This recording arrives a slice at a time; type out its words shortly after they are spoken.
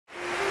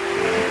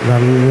The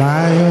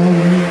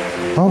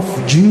Lion of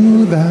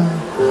Judah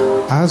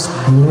has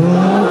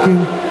broken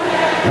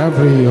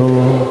every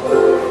yoke,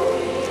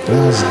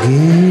 has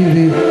given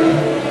me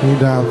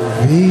the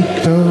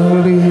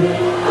victory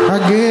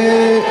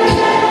again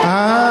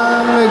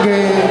and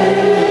again.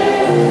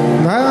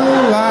 The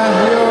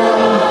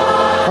Lion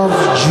of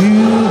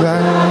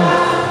Judah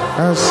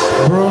has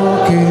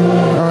broken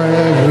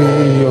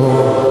every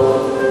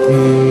yoke.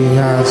 He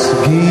has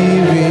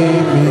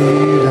given me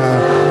the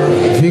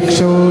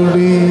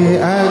victory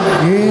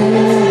again.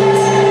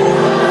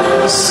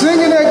 Sing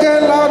it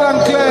again loud and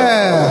clear.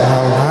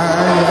 The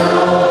Lion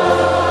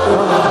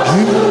of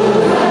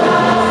Judah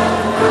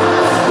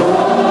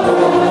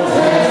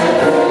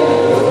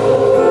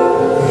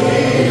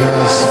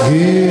has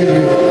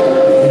given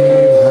me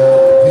the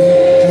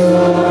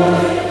victory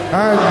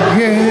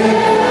again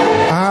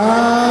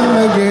and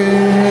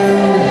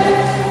again.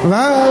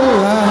 The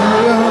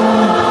Lion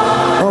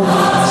of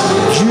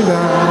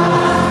Judah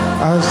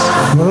has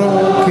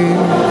broken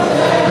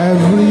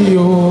every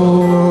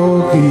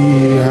yoke.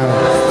 He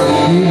has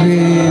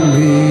given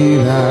me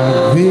the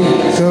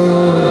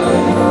victory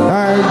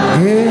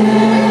again.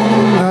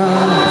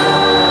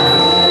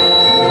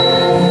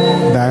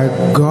 The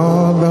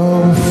God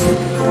of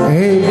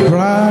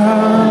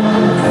Abraham,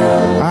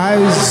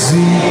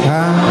 Isaac,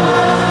 and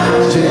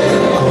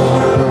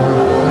Jacob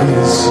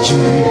is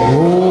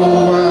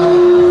Jehovah,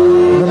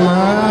 the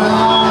man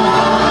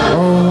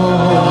of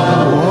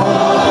war.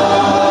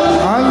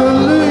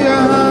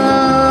 Hallelujah.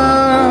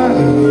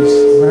 His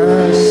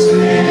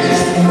mercy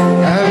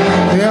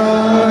endureth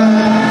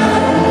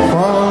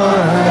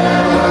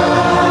forever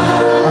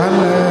and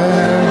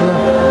ever.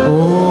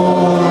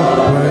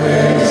 Oh,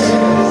 praise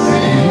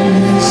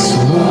His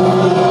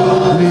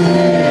holy.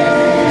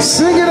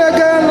 Sing it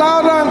again,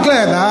 loud and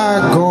clear. The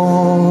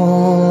God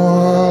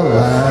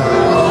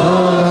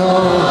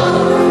of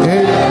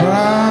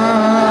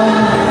Abraham,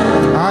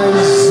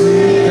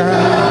 Isaac,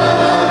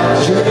 and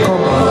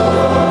Jacob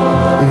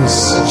is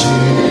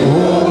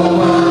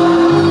Jehovah,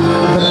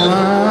 the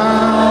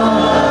man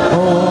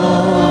of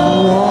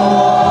war.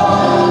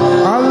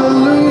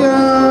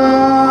 Hallelujah.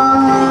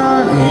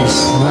 His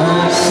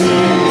mercy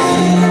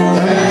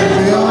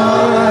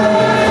endureth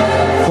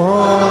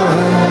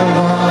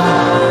forever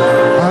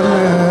and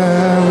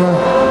ever.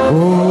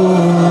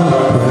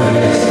 Oh,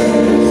 praise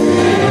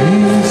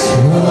His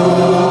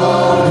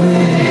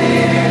holy.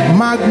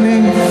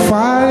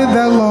 Magnify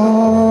the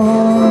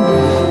Lord.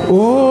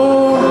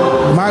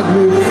 Oh,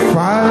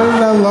 magnify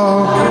the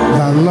Lord.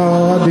 The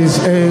Lord is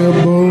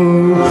able.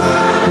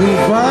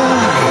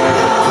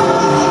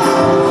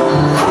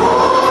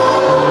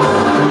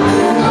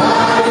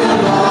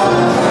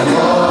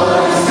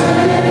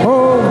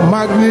 Oh,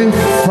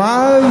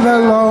 magnify the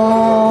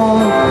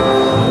Lord.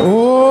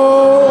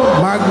 Oh,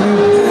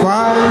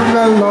 magnify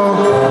the Lord.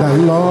 The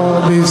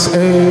Lord is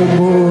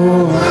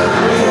able.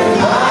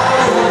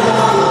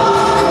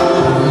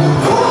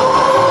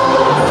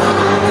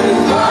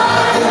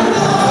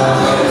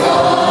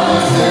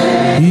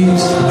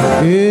 He's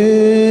able,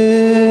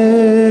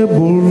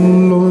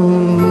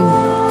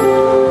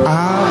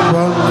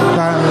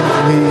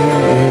 abundantly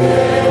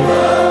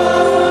able.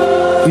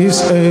 He's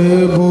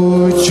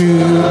able to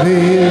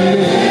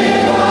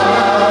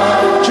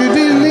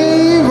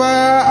deliver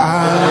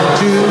and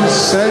to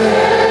save.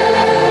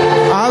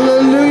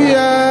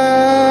 Hallelujah.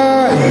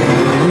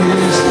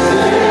 He's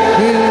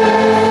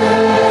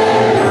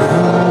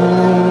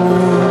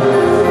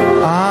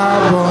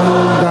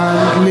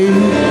abundantly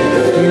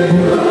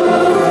able.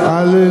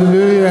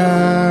 Hallelujah.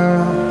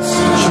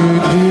 To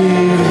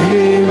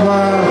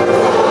deliver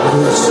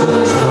those who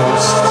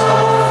trust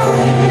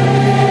Him.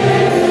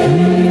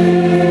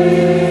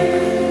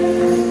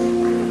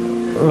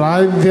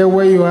 Right there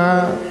where you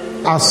are,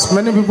 as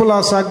many people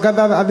as are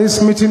gathered at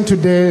this meeting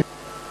today,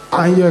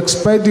 and you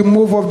expect the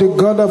move of the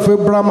God of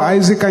Abraham,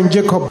 Isaac, and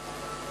Jacob,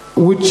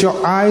 with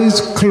your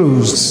eyes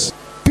closed,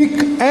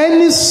 pick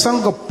any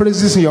song of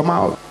praises in your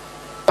mouth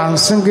and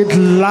sing it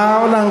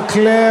loud and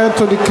clear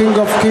to the King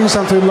of Kings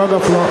and to the Lord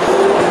of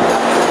Lords.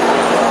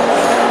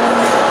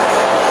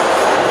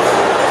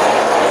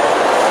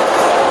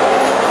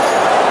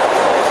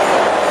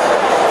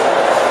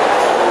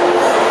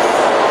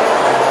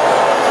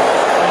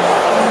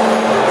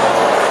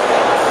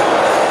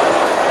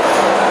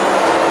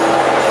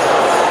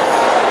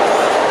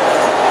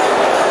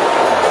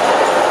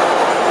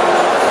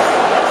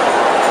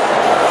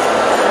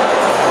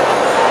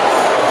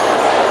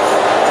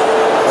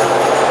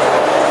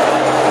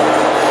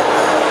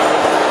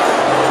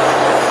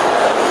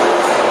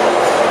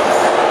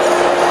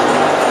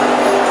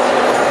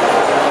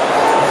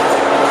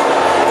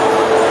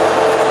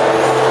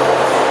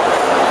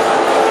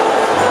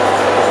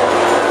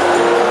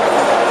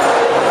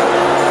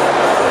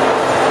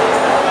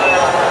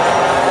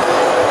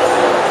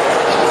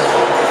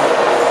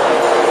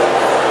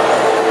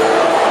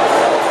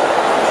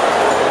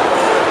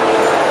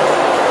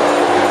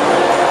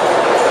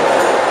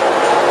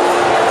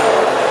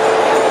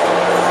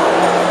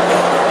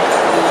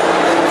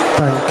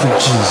 Thank you,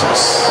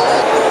 Jesus.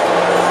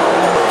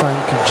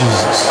 Thank you,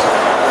 Jesus.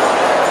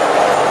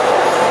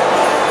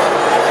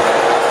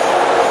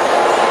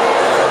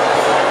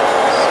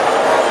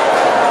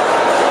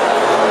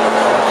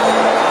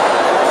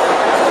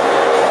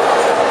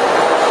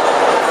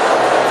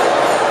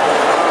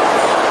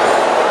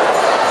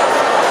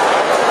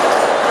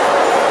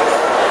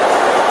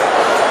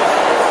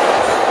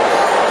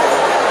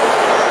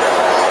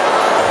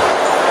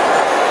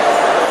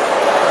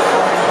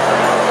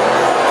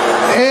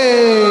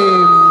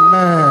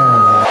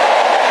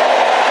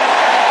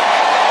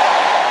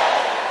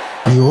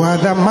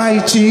 The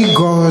mighty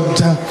God,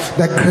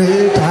 the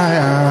great I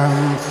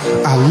am.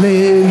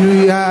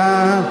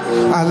 Hallelujah,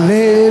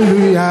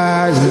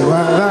 hallelujah. You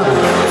are the...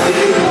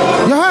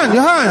 Your hand,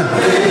 your hand.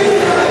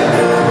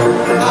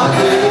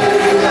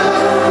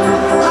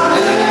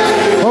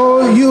 Oh,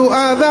 you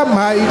are the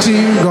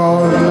mighty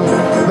God,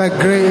 the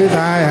great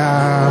I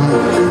am.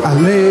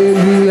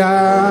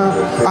 Hallelujah,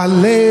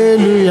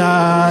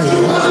 hallelujah.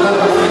 You are the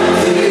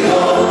mighty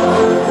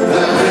God,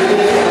 the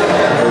great I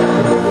am.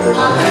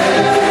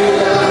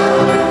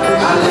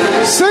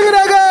 Sing it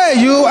again.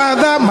 You are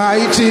the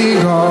mighty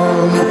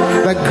God,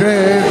 the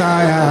great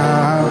I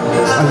am.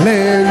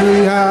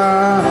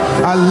 Hallelujah,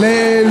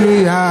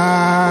 hallelujah.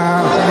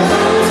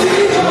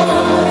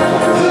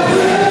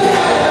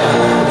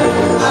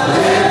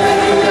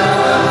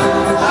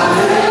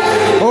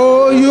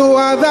 Oh, you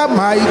are the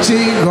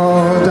mighty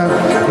God,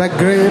 the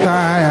great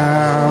I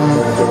am.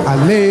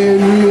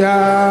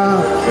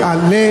 Hallelujah,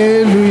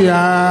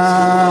 hallelujah.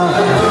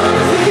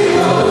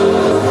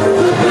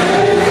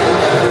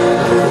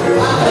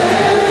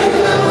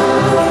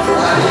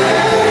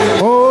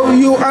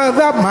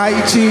 The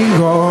mighty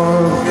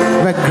God,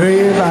 the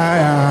great I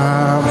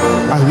am.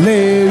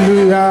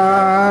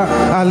 Hallelujah,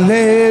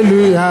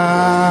 hallelujah.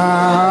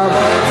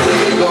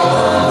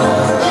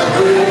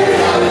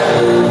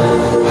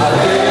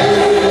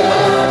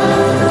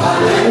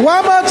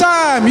 One more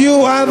time.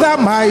 You are the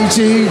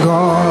mighty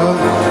God,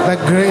 the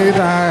great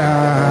I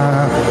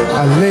am.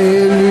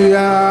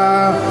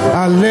 Hallelujah,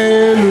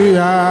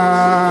 hallelujah.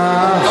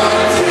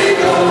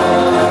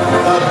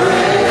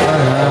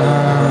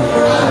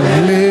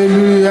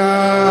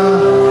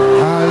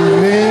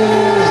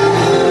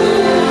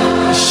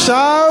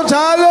 Shout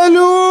hallelujah!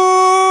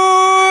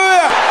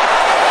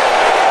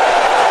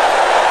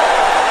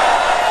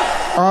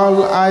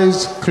 All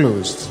eyes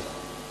closed.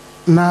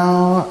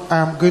 Now I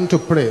am going to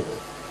pray.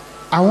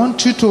 I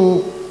want you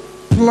to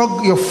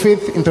plug your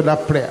faith into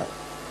that prayer.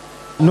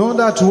 Know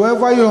that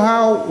whoever you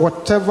are,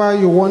 whatever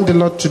you want the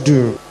Lord to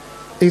do,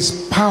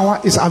 His power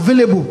is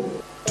available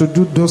to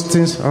do those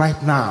things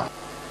right now.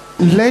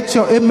 Let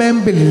your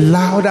amen be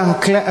loud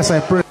and clear as I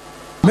pray.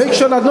 Make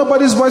sure that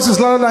nobody's voice is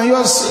louder than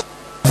yours.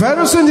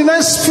 Very soon, in the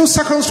next few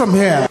seconds from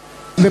here,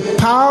 the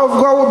power of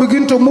God will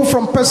begin to move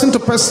from person to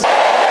person.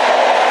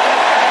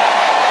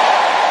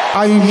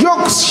 And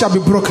yokes shall be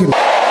broken.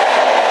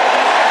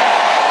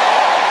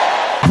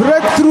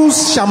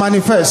 Breakthroughs shall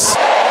manifest.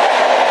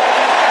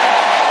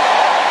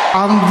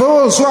 And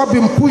those who have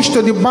been pushed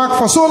to the back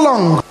for so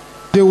long,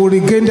 they will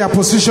regain their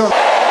position.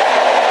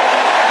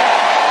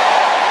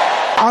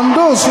 And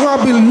those who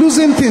have been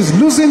losing things,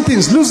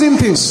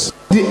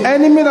 the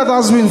enemy that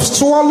has been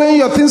swallowing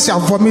your things shall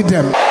vomit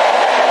them.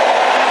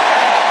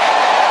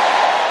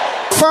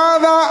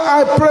 Father,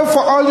 I pray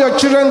for all your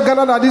children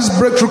gathered at this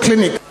breakthrough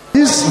clinic,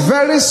 this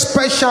very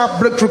special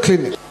breakthrough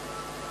clinic.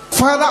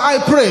 Father, I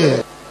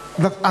pray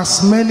that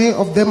as many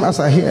of them as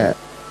are here,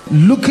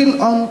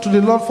 looking unto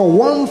the Lord for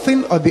one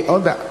thing or the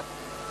other,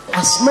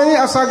 as many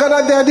as are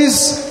gathered there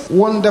this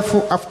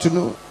wonderful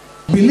afternoon,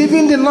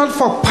 believing the Lord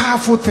for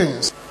powerful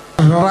things,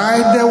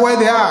 right there where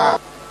they are,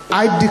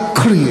 I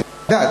decree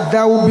that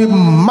there will be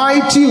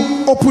mighty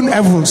open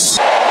heavens.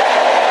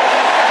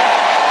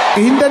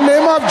 In the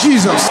name of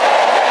Jesus,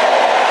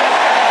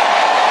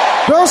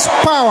 those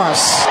powers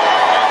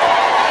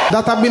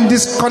that have been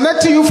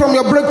disconnecting you from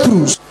your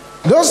breakthroughs,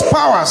 those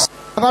powers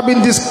that have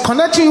been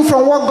disconnecting you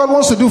from what God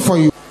wants to do for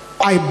you,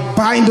 I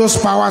bind those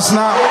powers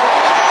now.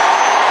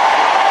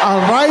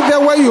 And right there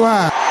where you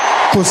are,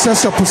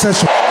 possess your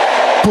possession.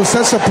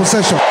 Possess your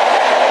possession.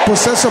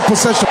 Possess your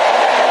possession.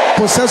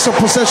 Possess your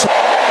possession.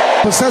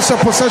 Possess your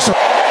possession.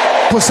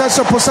 Possess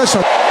your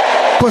possession.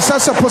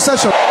 Possess your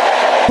possession.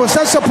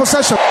 Possess your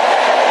possession.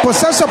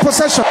 Possess your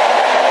possession.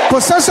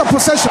 Possess your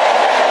possession.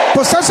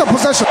 Possess your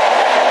possession.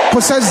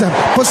 Possess them.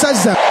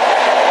 Possess them.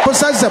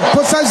 Possess them.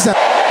 Possess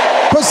them.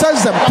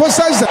 Possess them.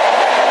 Possess them.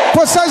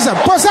 Possess them.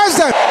 Possess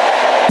them.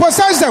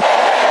 Possess them.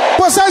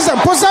 Possess them.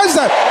 Possess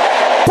them.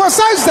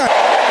 Possess them.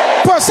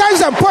 Possess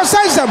them.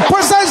 Possess them.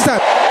 Possess them.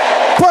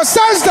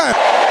 Possess them.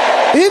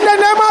 In the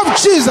name of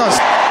Jesus.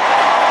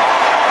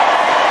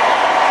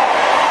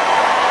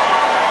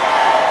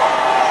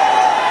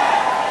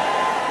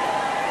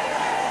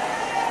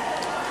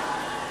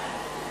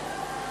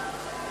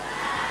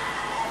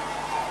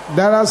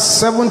 There are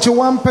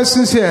 71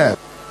 persons here.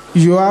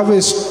 You have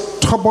a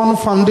stubborn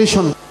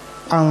foundation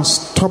and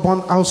stubborn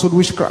household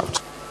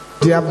witchcraft.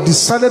 They have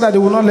decided that they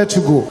will not let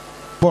you go.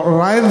 But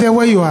right there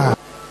where you are,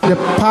 they The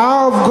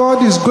power of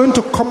God is going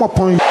to come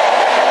upon you.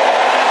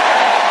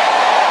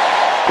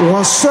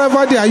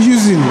 Whatsoever they are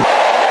using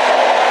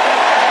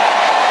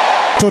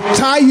to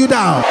tie you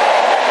down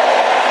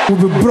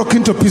will be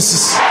broken to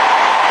pieces.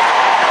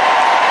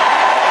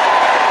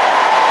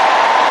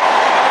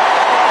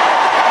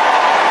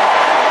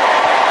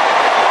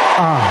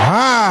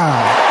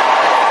 Aha!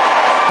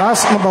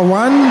 That's number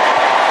 1.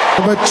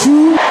 Number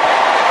 2,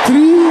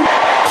 3,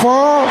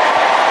 4,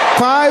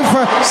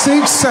 5,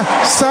 6,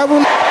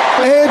 7,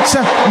 8,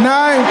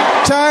 9,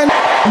 10,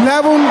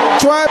 11,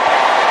 12,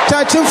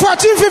 13,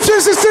 14,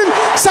 15, 16,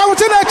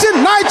 17,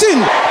 18,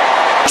 19,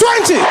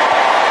 20,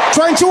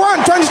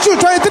 21, 22,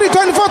 23,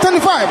 24,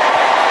 25,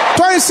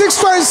 26,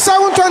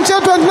 27,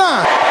 28, 29,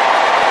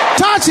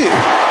 30.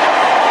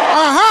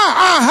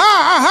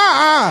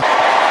 Aha.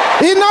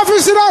 Enough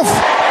is enough.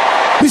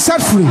 Be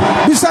set free.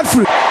 Be set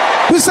free.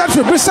 Be set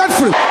free. Be set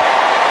free.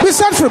 Be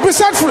set free. Be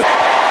set free.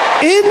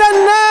 In the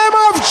name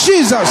of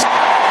Jesus.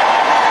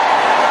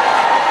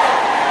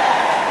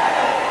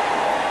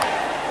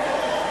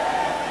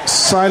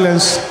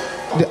 Silence.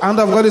 The hand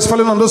of God is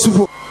falling on those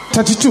people.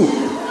 32,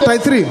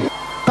 33,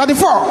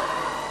 34,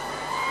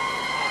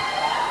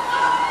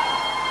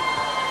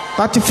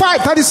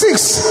 35,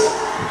 36.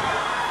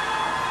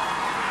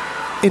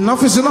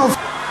 Enough is enough.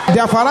 They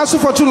have harassed you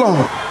for too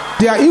long.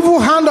 Their evil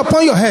hand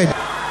upon your head.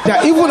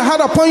 Their evil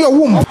hand upon your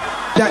womb.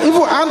 Their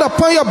evil hand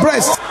upon your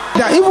breast.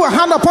 Their evil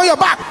hand upon your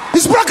back.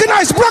 It's broken now.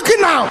 It's broken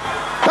now.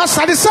 That's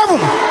 37,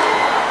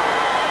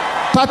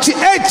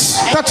 38,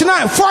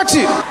 39,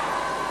 40,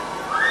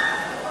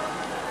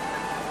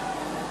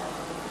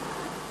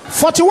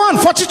 41,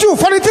 42,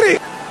 43,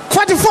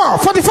 44,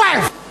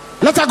 45.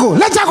 Let her go.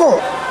 Let her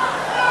go.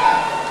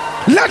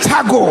 Let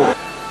her go.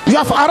 You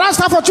have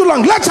harassed her for too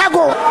long. Let her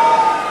go.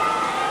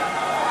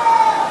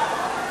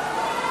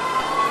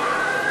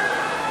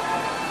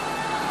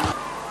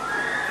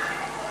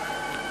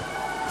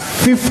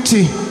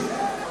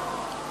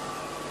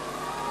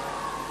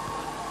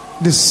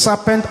 The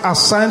serpent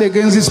assigned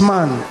against this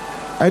man.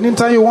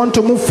 Anytime you want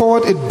to move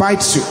forward, it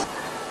bites you,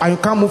 and you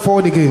can't move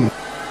forward again.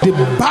 The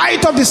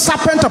bite of the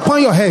serpent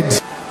upon your head,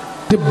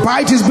 the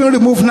bite is being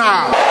removed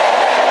now.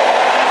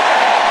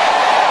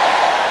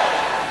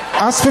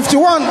 As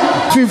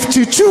 51,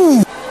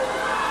 52.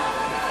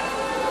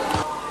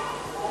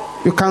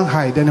 You can't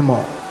hide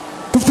anymore.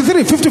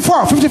 53,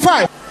 54,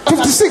 55,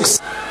 56,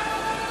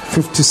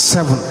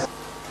 57,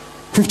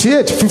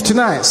 58,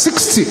 59,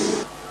 60.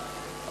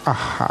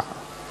 Aha.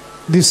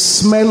 The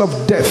smell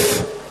of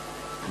death,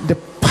 the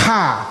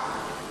power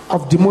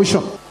of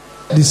demotion,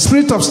 the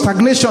spirit of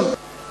stagnation,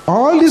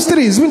 all these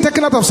three is being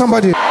taken out of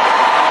somebody.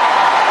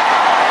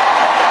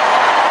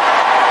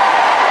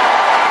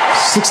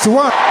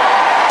 61,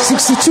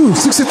 62,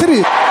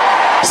 63,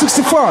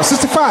 64,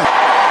 65,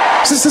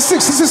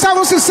 66,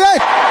 67,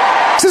 68,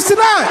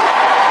 69,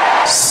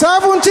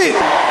 70.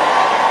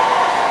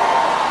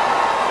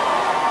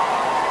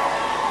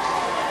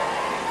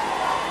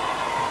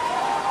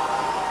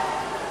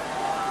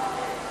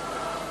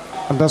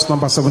 And that's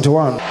number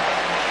 71.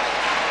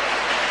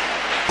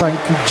 Thank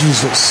you,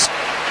 Jesus.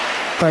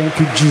 Thank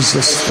you,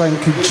 Jesus.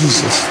 Thank you,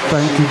 Jesus.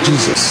 Thank you,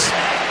 Jesus.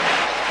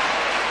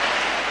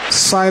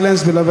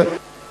 Silence, beloved.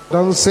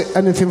 Don't say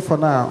anything for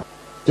now.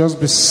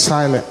 Just be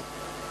silent.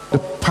 The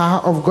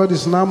power of God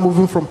is now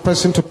moving from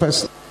person to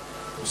person.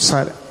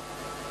 Silent.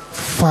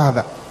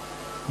 Father,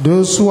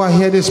 those who are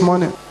here this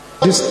morning,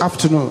 this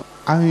afternoon,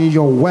 and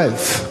your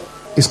wealth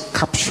is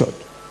captured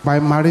by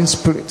marine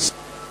spirits.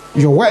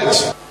 Your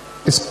wealth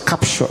is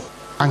captured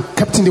and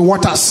kept in the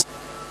waters.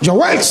 Your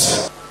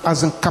wealth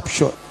has been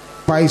captured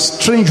by a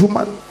strange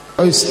woman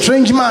or a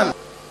strange man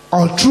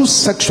or through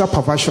sexual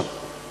perversion.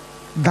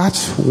 That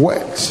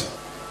wealth,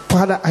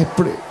 Father, I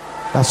pray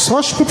that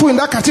such people in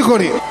that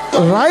category,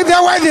 right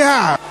there where they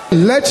are,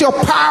 let your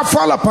power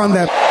fall upon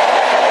them.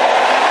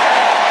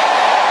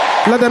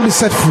 Let them be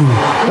set free.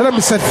 Let them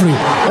be set free.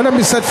 Let them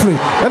be set free.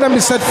 Let them be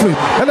set free.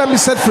 Let them be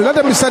set free. Let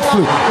them be set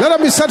free. Let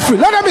them be set free.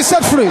 Let them be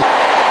set free.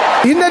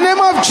 In the name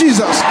of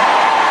Jesus.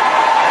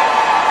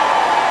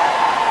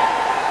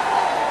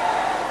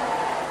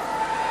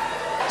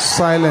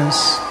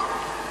 Silence.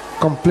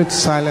 Complete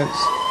silence.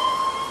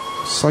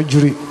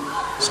 Surgery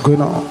is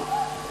going on.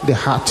 The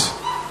heart.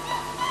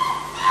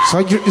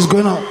 Surgery is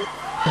going on.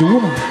 The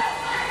womb.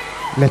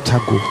 Let her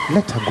go.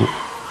 Let her go.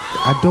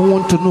 I don't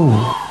want to know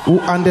who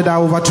handed her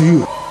over to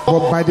you.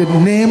 But by the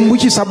name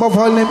which is above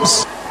all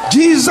names,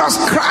 Jesus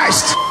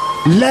Christ,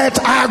 let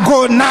her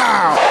go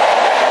now.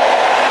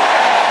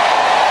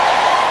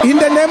 In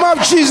the name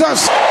of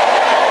Jesus.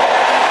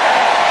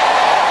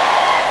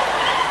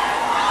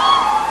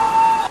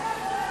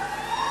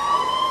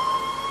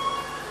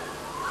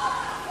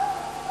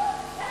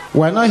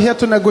 We're not here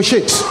to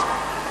negotiate.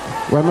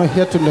 We're not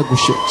here to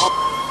negotiate.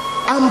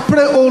 And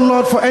pray, oh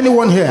Lord, for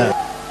anyone here.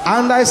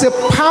 And there is a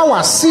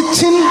power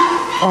sitting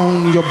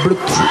on your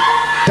breakthrough.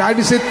 There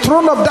is a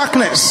throne of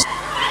darkness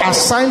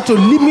assigned to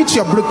limit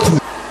your breakthrough.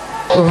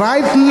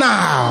 Right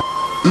now,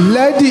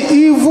 let the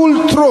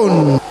evil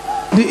throne,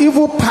 the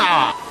evil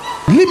power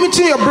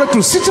limiting your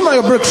breakthrough, sitting on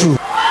your breakthrough,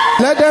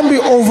 let them be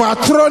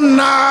overthrown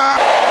now.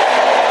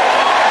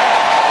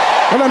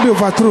 Let them be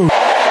overthrown.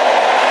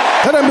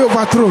 Let them be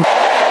overthrown.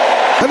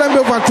 Let them be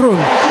overthrown.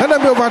 Let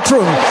them be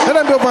overthrown. Let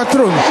them be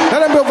overthrown. Let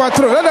them be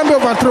overthrown. Let them be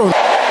overthrown.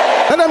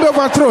 Let them be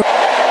overthrown.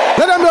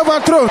 Let them be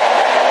overthrown.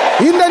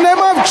 In the name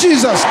of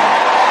Jesus.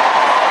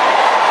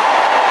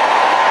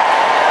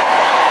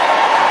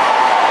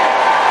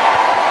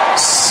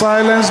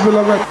 Silence,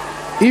 beloved.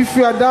 If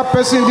you are that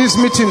person in this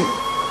meeting,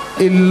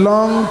 a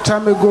long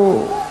time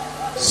ago,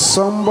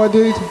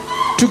 somebody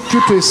took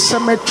you to a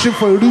cemetery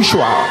for a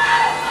ritual.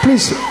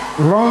 Please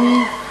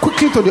run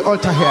quickly to the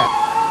altar here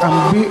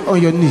and be on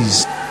your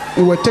knees.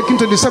 You were taken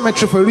to the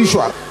cemetery for a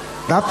ritual.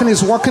 That thing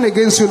is working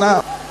against you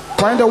now.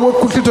 Find a way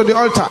quickly to the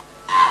altar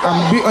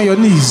and be on your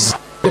knees.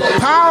 The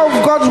power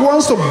of God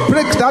wants to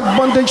break that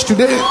bondage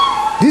today.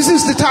 This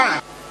is the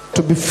time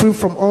to be free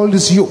from all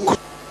this yoke.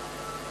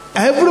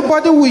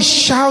 Everybody will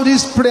shout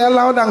this prayer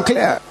loud and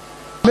clear.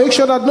 Make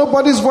sure that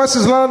nobody's voice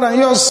is louder than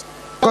yours.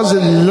 Because the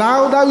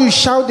louder you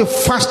shout, the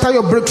faster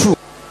your breakthrough.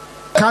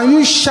 Can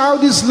you shout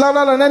this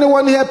louder than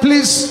anyone here,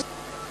 please?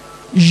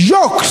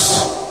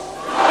 Yokes.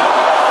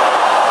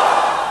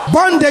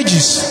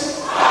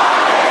 Bondages.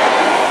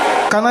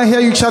 Can I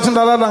hear you shouting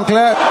that loud and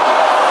clear?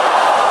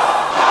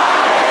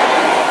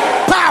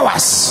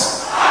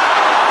 Powers.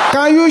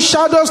 Can you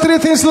shout those three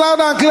things loud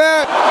and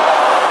clear?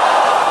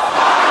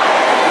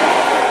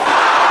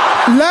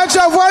 Let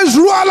your voice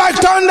roar like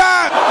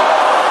thunder.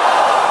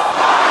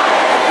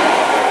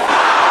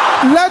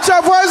 Let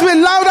your voice be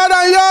louder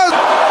than yours.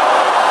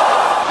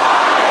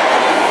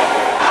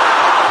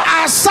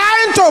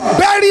 Assigned to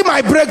bury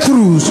my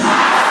breakthroughs.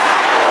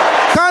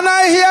 Can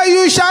I hear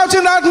you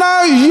shouting that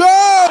now?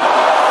 Yo!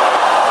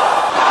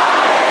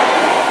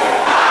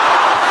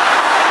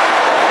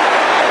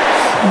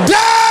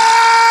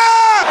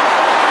 There!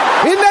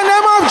 In the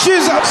name of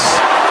Jesus.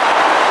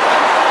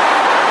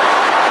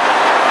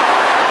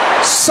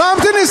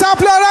 Something is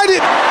happening already.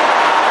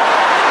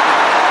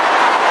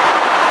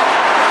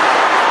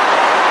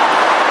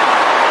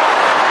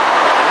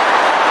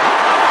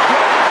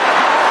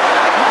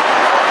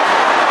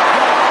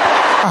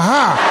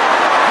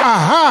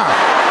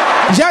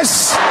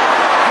 Yes.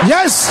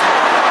 Yes.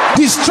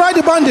 Destroy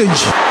the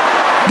bondage.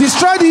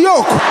 Destroy the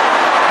yoke.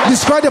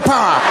 Destroy the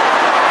power.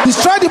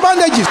 Destroy the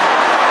bondages.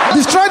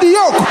 Destroy the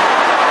yoke.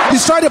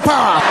 Destroy the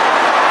power.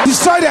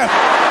 Destroy them.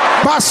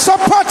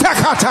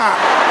 Basapatakata.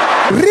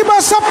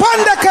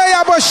 Ribasapanda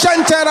kayaba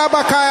shantera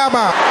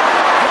bakayaba.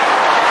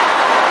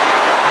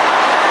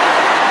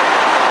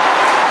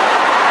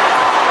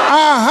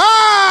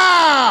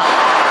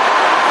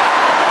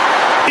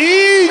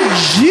 In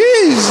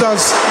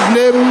Jesus'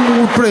 name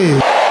we pray.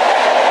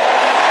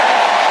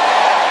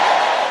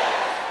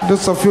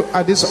 Those of you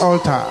at this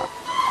altar,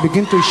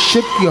 begin to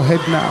shake your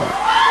head now.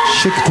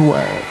 Shake it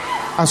well.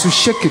 As you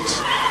shake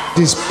it,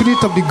 the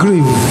spirit of the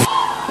grave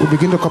will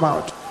begin to come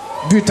out.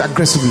 Do it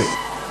aggressively.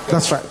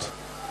 That's right.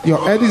 Your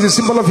head is a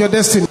symbol of your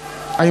destiny,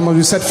 and you must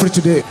be set free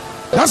today.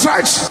 That's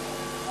right.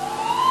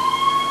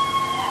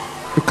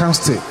 You can't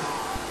stay.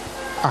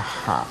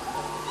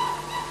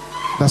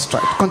 That's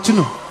right.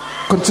 Continue.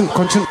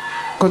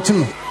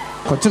 Continue.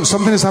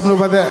 Something is happening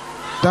over there.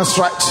 That's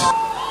right.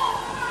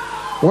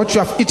 What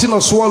you have eaten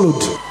or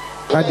swallowed,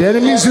 that the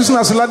enemy is using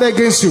as a ladder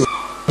against you,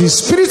 the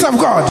Spirit of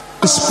God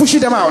is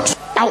pushing them out.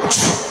 Out.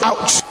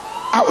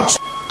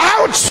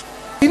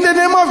 In the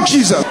name of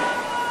Jesus.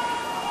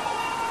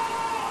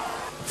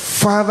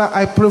 Father,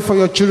 I pray for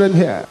your children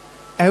here.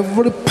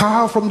 Every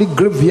power from the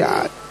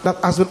graveyard that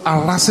has been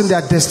harassing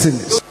their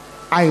destinies,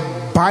 I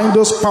bind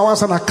those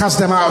powers and I cast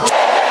them out.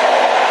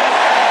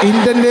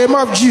 In the name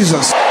of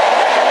Jesus.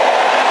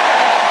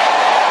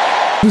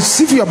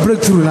 Receive your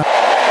breakthrough now.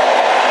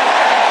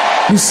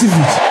 Receive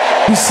it.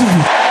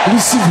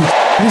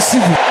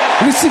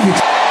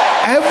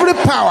 Every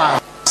power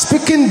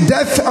speaking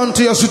death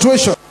unto your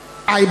situation,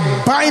 I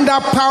bind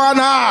that power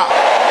now.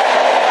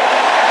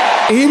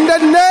 In the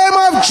name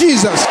of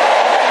Jesus.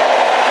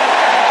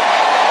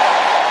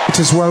 It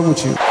is well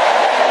with you.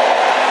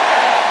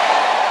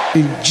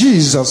 In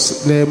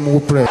Jesus' name we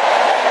pray.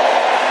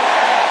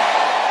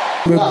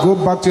 We'll go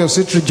back to your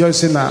seat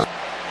rejoicing now.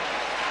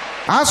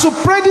 As you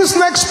pray this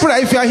next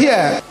prayer, if you are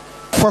here,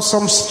 for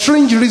some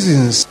strange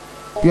reasons,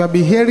 you have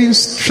been hearing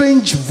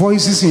strange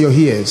voices in your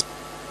ears.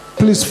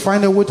 Please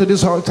find a way to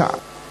this altar.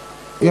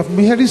 You have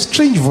been hearing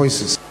strange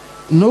voices.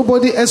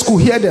 Nobody else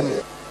could hear them,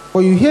 but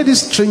you hear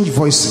these strange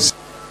voices.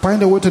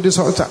 Find a way to this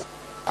altar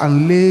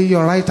and lay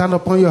your right hand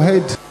upon your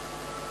head.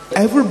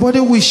 Everybody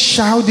will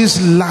shout this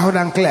loud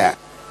and clear.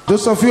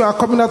 Those of you who are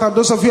coming out and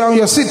those of you are on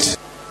your seat,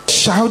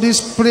 shout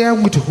this prayer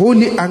with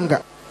holy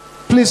anger.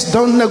 Please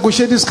don't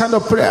negotiate this kind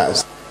of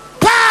prayers.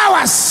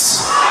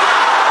 Powers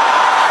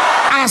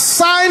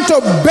assigned to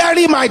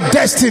bury my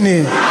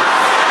destiny,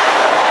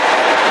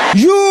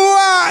 you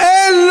are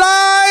a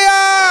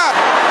liar.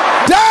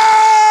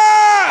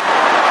 Die!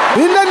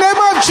 In the name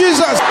of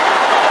Jesus.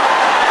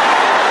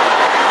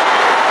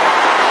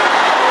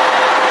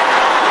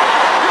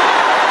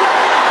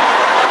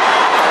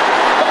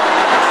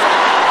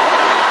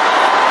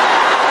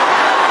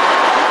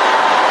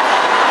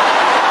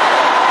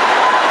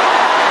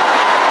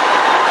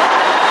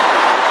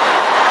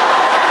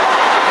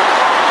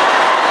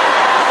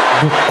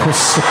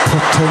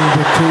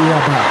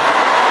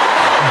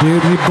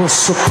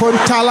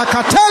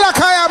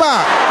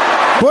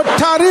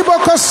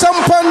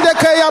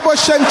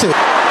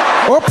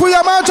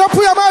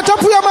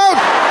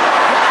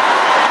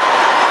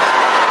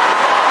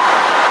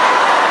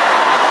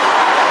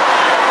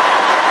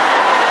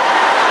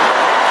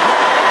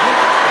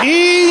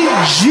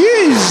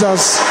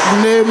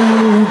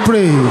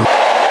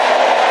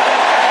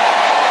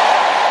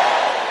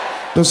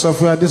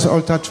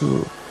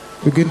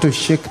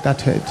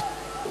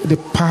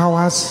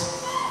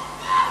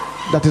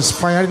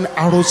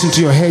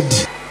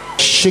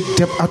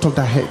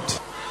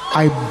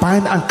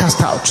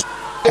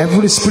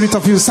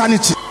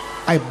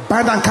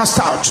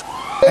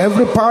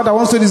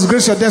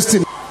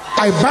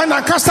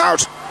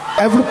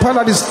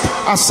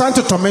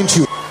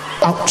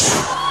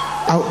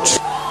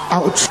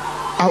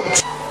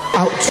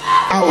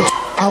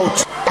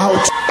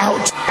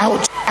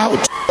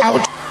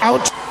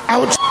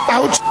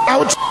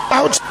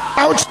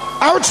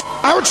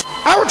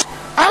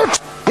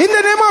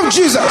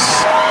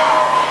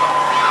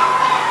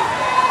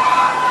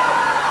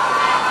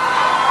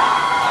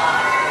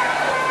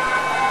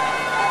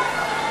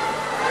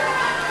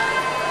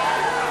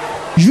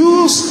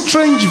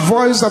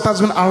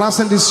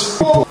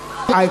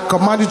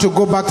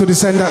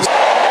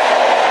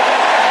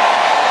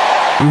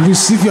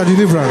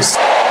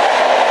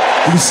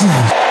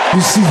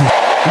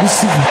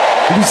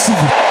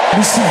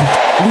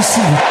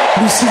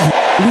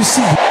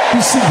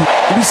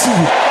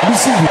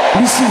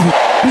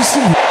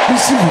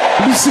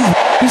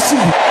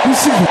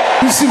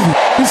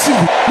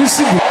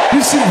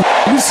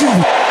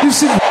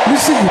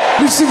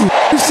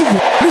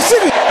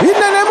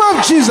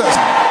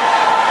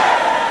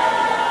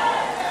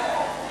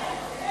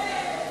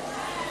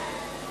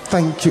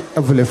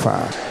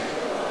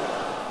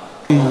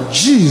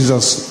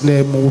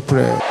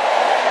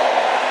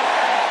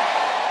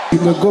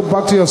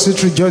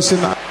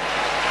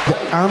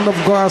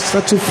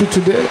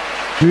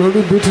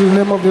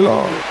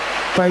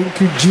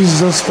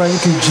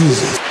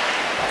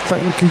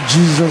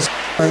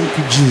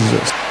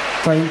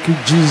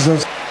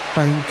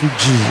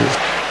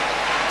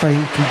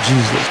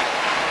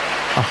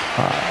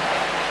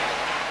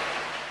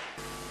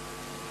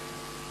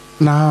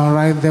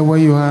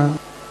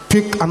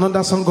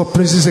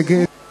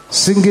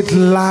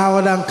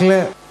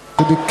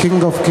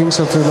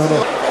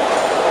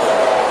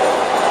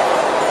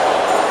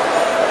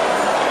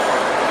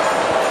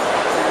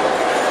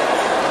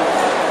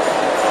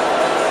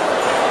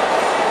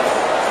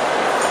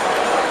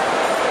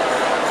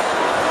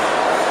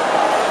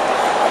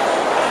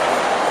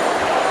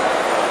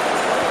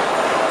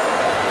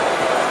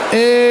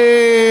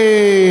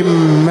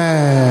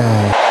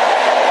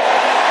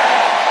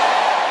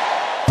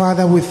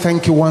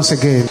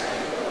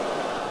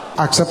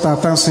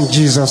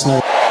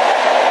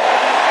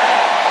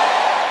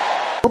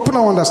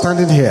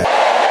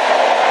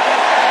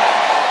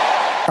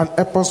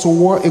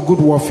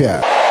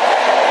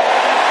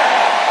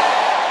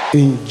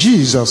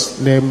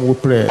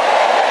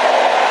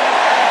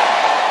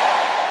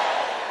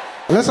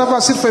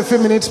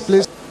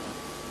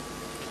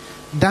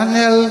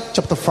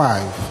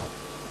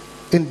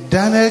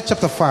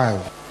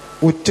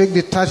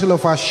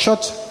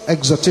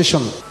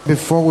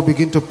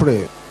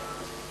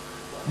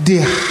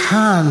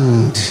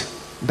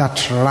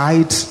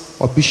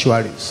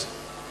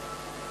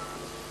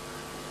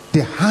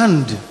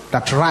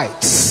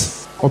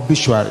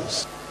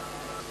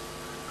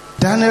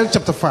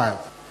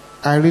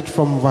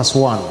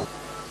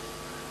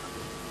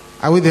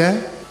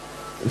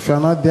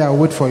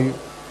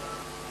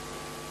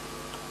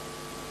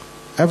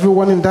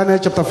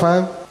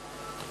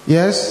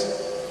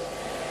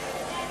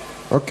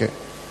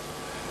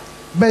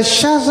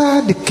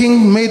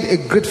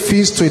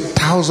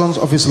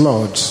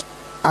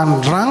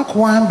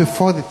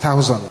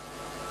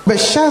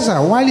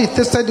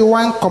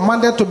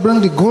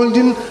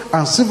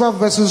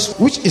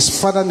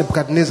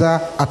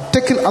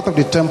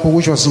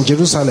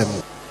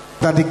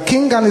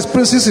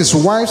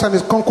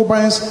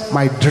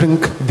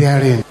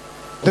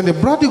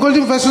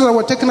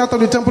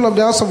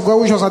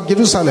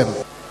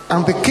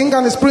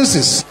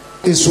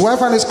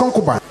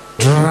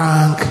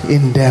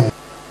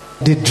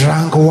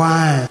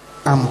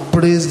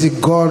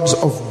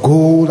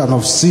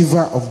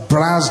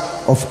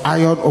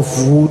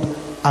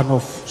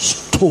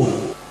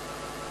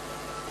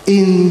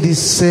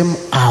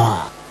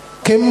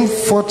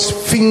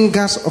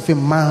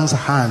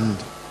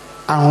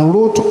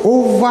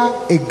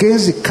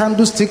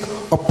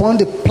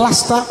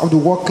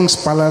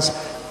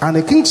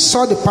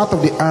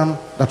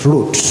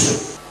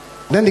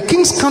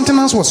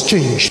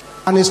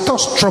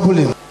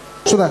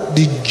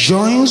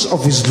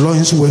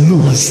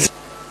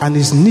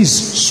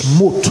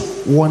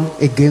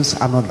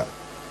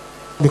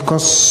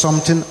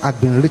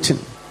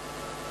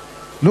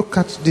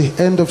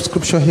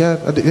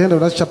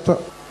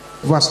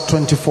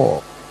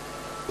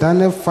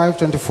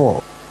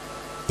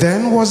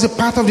 Then was the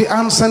part of the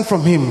hand sent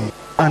from him,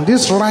 and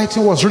this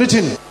writing was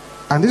written,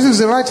 and this is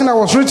the writing that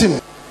was written.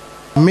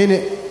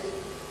 Many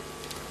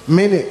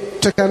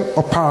taken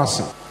or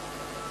person.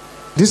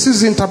 This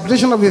is the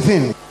interpretation of the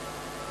thing.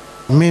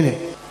 Many.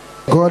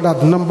 God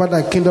had numbered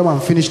thy kingdom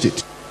and finished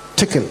it.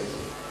 Taken.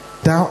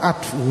 Thou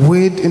art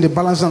weighed in the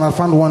balance and art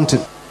found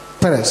wanting.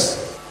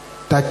 Peres.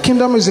 Thy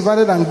kingdom is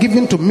divided and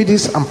given to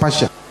Medes and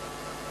Persia.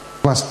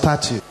 Verse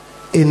 30.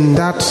 In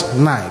that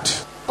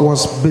night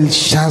was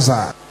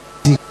Belshazzar,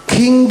 the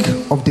king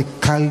of the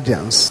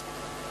Chaldeans.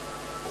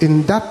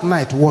 In that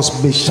night was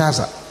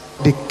Belshazzar,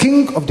 the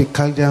king of the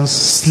Chaldeans,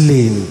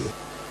 slain.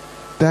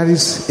 There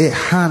is a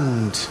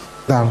hand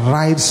that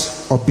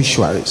writes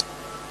obituaries.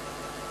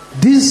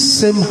 This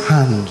same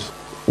hand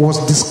was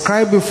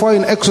described before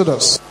in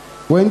Exodus,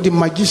 when the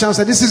magician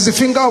said, this is the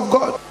finger of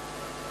God.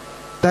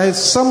 There is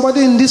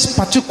somebody in this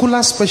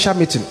particular special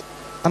meeting,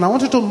 and I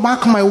want you to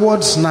mark my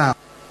words now.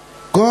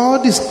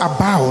 God is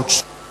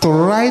about to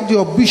write the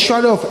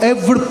obituary of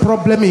every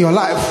problem in your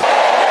life.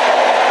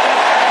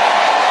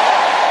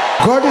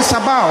 God is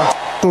about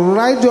to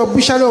write the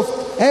obituary of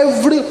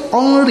every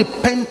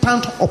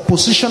unrepentant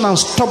opposition and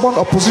stubborn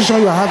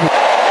opposition you are having.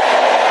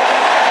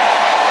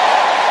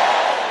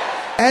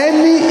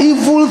 Any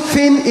evil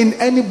thing in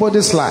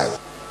anybody's life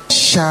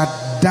shall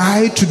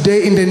die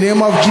today in the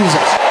name of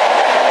Jesus.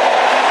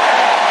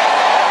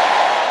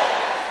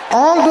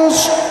 All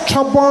those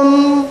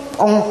stubborn,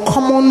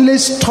 uncommonly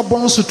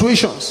stubborn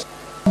situations,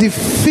 the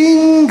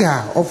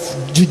finger of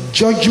the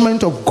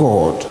judgment of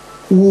God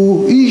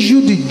will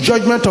issue the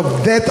judgment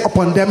of death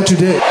upon them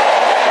today.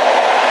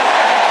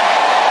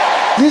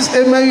 This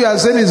amen you are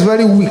saying is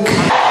very weak.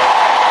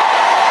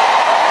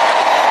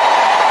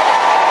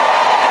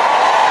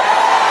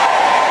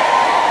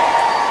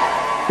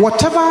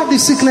 Whatever the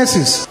sickness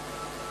is,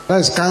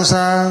 that is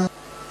cancer,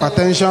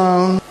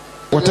 hypertension,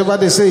 whatever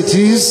they say it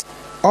is,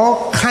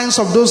 all kinds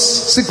of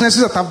those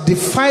sicknesses that have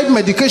defied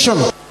medication,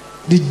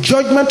 the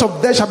judgment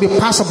of death shall be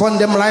passed upon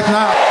them right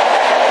now.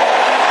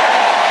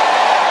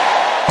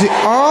 The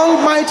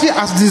Almighty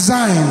has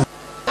designed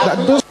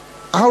that those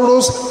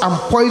arrows and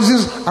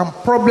poisons and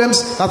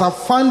problems that have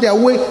found their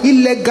way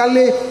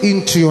illegally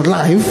into your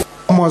life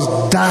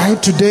must die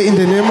today in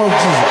the name of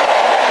Jesus.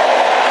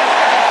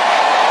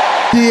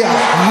 The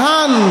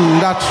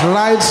hand that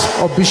writes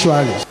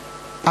obituaries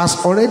has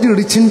already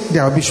written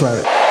their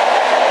obituary,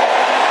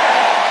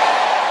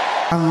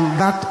 and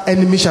that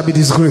enemy shall be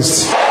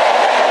disgraced.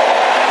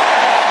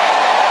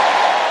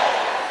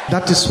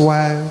 That is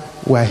why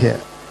we are here.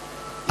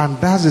 And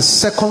that's the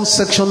second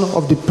section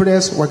of the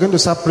prayers we're going to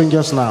start praying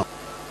just now.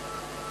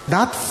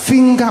 That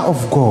finger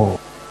of God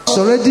is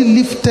already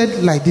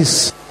lifted like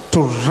this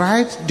to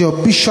write the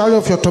obituary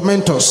of your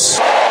tormentors.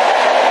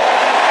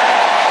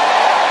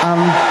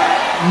 And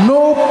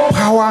no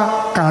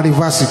power can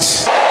reverse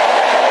it.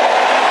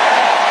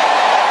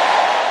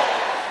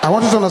 I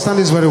want you to understand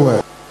this very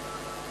well.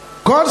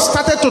 God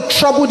started to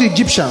trouble the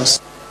Egyptians,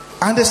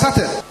 and they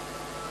started.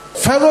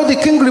 Pharaoh the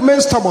king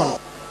remains stubborn,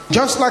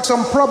 just like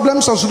some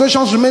problems or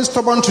situations remain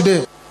stubborn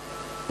today.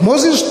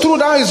 Moses threw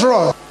down his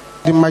rod.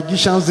 The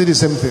magicians did the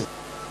same thing.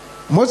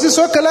 Moses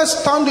said, okay,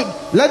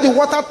 let the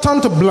water turn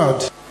to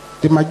blood.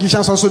 The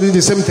magicians also did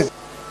the same thing.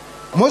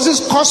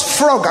 Moses caused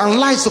frog and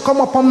lice to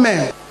come upon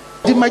men.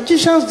 The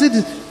magicians did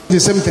the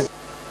same thing.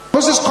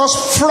 Moses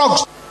caused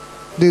frogs.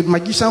 The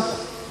magicians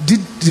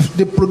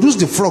they produced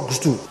the frogs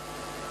too.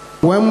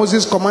 When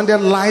Moses commanded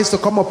lice to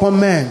come upon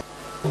men,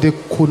 they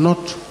could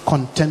not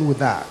contend with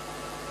that.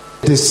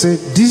 They said,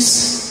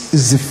 this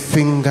is the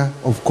finger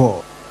of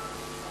God.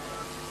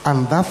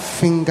 And that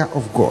finger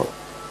of God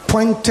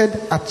pointed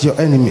at your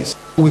enemies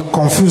will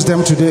confuse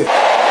them today.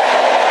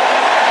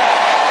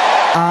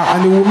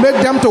 And it will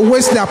make them to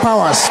waste their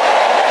powers.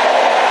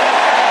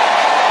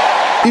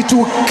 It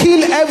will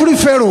kill every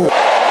Pharaoh.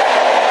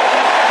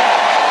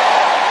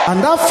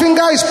 And that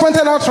finger is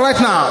pointed out right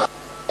now.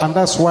 And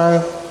that's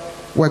why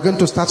we're going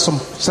to start some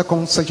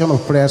second section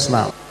of prayers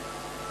now.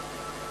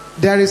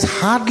 There is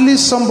hardly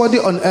somebody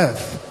on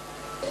earth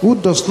who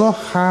does not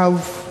have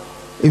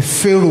a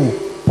Pharaoh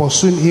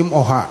pursuing him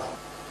or her.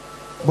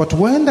 But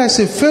when there's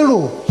a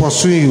Pharaoh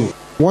pursuing you,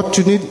 what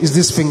you need is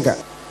this finger.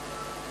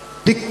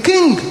 The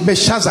king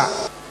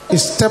Belshazzar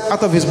stepped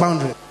out of his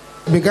boundary,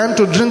 began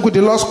to drink with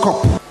the Lord's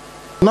cup.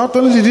 Not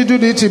only did he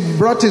do it, he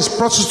brought his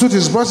prostitutes,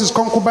 he brought his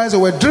concubines, they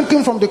were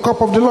drinking from the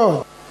cup of the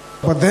Lord.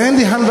 But then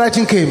the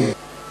handwriting came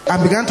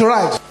and began to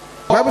write.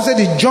 The Bible said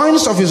the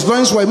joints of his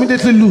loins were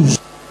immediately loose.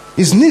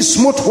 His knees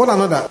smote one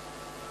another.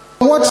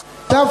 What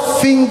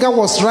that finger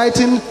was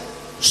writing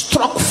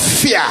struck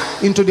fear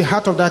into the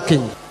heart of that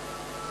king.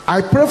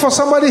 I pray for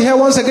somebody here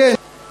once again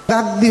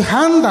that the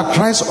hand that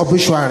writes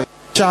obituary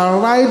shall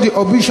write the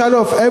obituary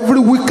of every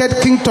wicked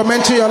king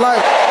tormenting your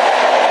life.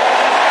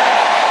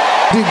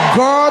 The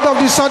God of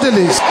the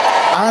suddenlies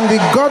and the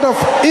God of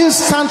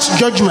instant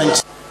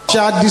judgment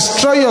shall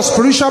destroy your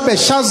spiritual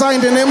Belshazzar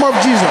in the name of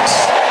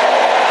Jesus.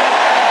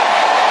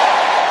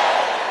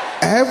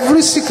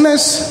 Every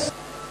sickness,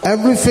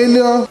 every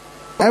failure,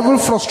 every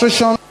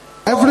frustration,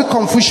 every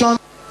confusion,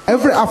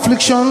 every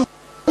affliction,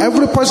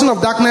 every person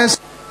of darkness,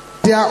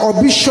 their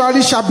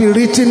obituary shall be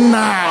written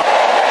now.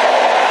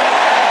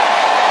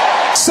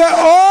 Say,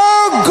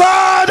 oh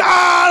God,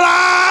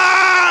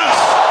 arise!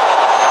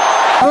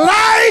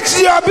 Write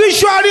the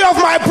obituary of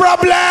my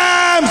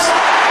problems.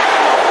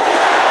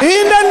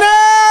 In the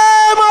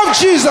name of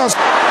Jesus.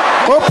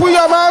 Open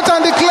your mouth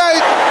and declare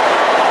it.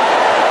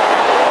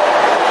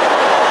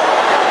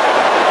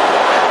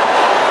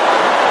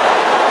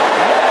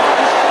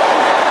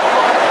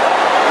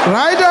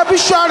 Write the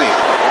obituary.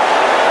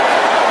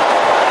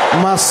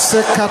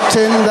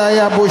 Masekatenda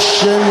ya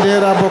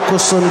boshendera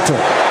bokosonto.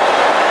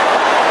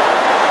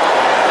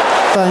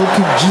 Thank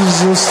you,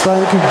 Jesus.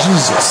 Thank you,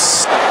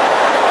 Jesus.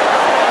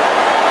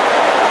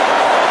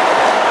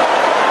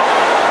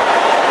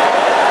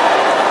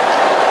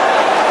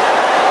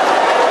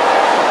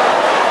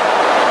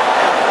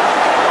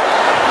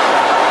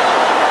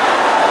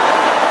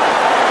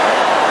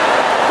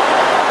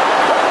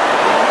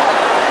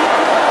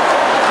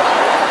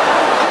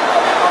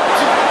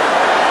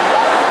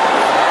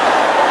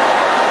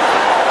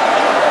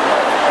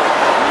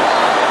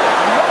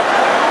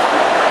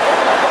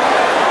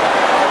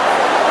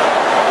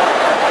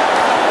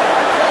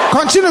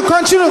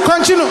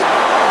 Continue.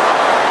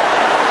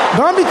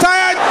 Don't be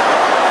tired.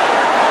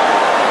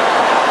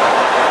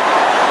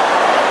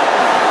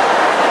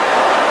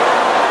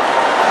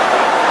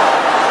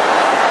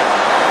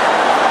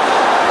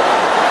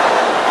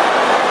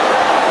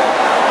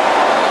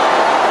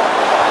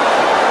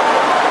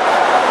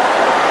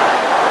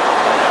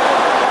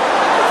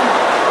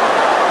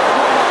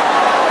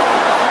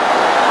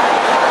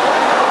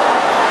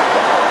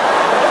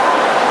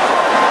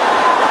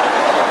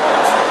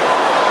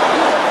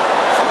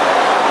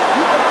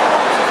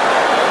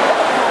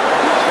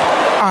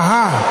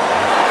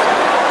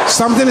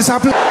 Something is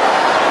happening.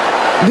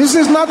 This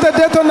is not a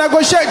day to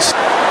negotiate.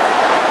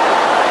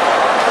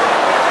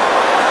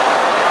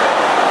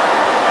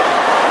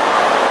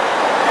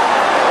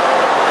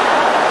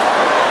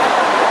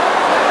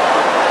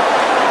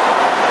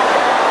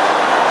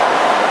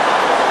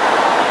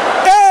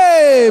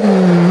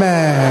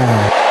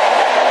 Amen.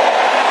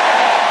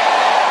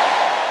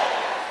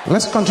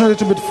 Let's continue a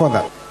little bit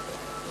further.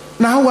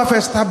 Now we have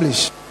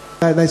established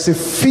that there is a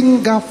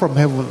finger from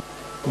heaven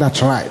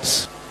that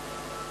writes.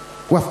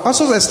 We have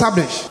also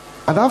established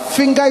that that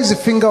finger is the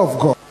finger of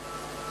God.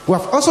 We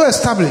have also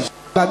established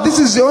that this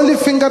is the only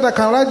finger that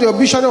can write the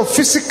obituary of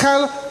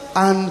physical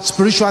and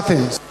spiritual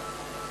things.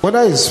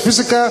 Whether it's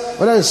physical,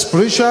 whether it's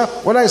spiritual,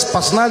 whether it's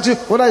personality,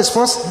 whether it's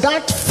force,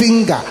 that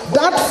finger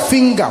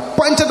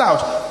pointed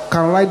out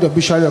can write the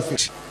obituary of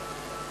it.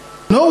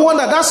 No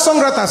wonder that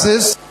songwriter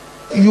says,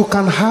 you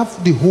can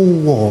have the whole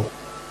world.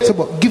 Say,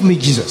 but give me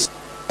Jesus.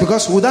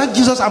 Because without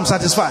Jesus, I'm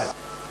satisfied.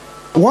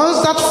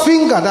 Once that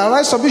finger that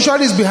writes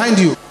obituary is behind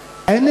you,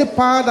 any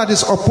power that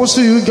is opposed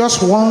to you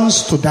just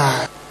wants to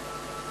die.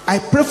 I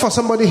pray for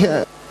somebody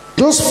here.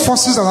 Those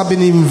forces that have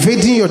been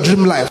invading your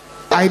dream life,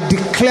 I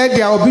declare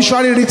their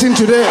obituary written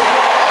today.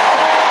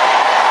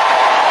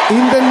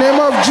 In the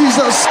name of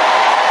Jesus,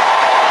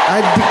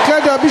 I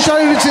declare the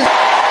obituary written.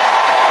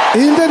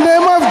 In the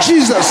name of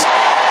Jesus.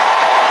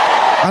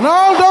 And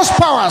all those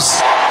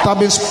powers that have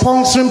been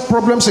sponsoring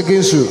problems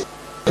against you,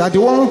 that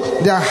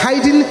they are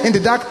hiding in the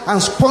dark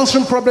and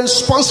sponsoring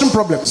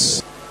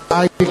problems.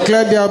 I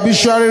declare the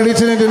obituary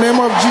written in the name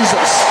of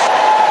Jesus.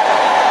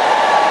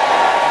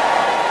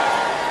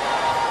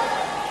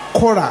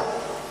 Korah,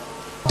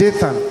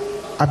 Dathan,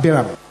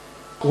 Abiram.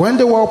 When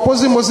they were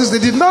opposing Moses, they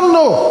did not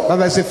know that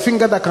there is a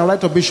finger that can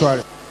write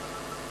obituary.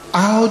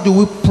 How do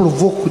we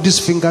provoke this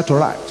finger to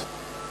write?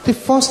 The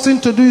first thing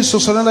to do is to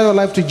surrender your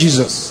life to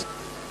Jesus.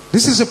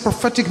 This is a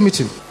prophetic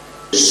meeting.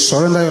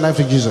 Surrender your life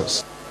to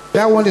Jesus.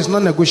 That one is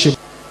not negotiable.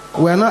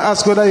 We are not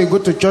asked whether you go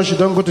to church, you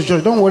don't go to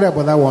church. Don't worry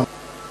about that one.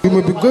 You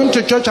may be going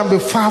to church and be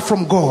far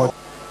from God.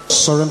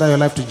 Surrender your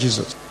life to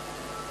Jesus.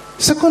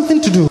 Second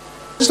thing to do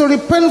is to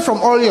repent from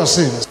all your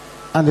sins.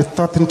 And the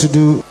third thing to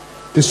do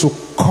is to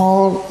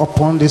call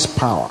upon this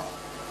power.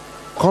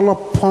 Call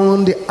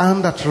upon the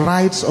hand that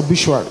writes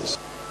obituaries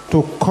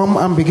to come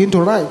and begin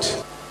to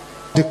write.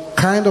 The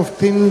kind of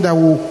thing that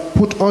will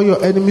put all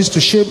your enemies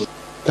to shame,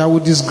 that will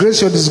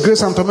disgrace your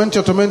disgrace and torment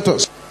your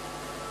tormentors,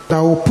 that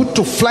will put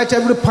to flight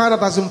every power that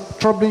has been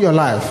troubling your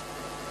life.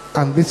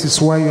 And this is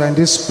why you are in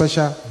this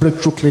special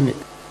breakthrough clinic.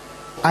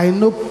 I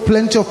know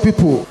plenty of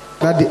people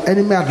that the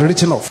enemy had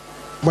written off,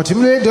 but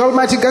immediately the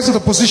Almighty gets into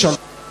position,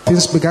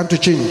 things began to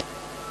change.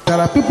 There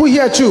are people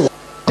here too,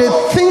 they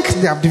think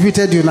they have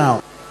defeated you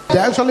now. They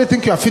actually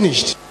think you are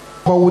finished.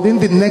 But within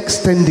the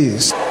next 10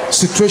 days,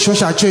 situation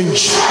shall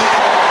change.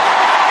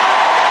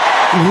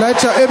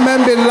 Let your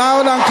amen be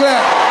loud and clear.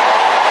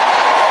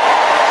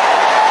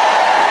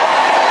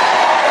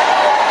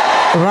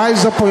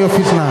 Rise up on your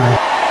feet now.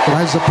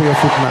 Rise up on your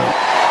feet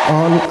now.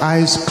 All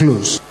eyes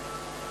closed.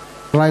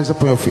 Rise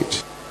up on your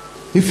feet.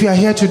 If you are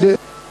here today,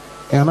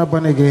 you are not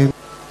born again,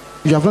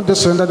 you have not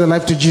just surrendered your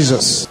life to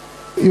Jesus,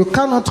 you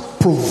cannot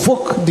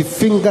provoke the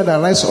finger that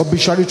writes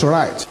obituary to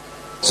write.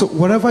 So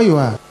wherever you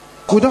are,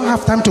 we don't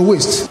have time to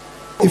waste.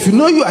 If you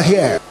know you are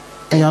here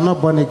and you are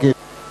not born again,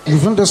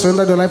 you've not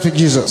surrendered your life to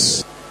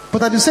Jesus,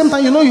 but at the same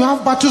time, you know you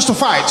have battles to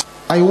fight,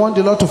 and you want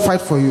the Lord to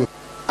fight for you.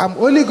 I'm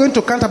only going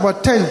to count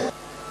about 10.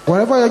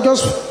 Whenever you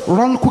just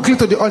run quickly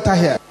to the altar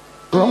here.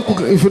 Run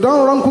quickly. If you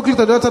don't run quickly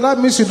to the altar, that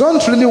means you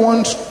don't really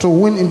want to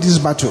win in this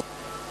battle.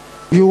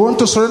 You want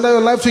to surrender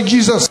your life to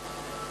Jesus.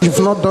 You've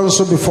not done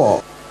so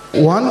before.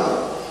 1,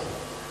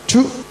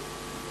 2,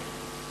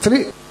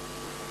 3.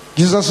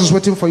 Jesus is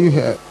waiting for you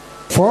here.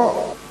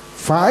 4,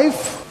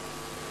 5,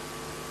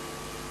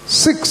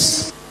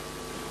 6,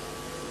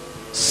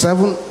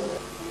 7,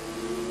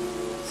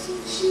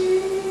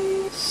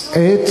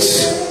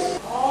 8,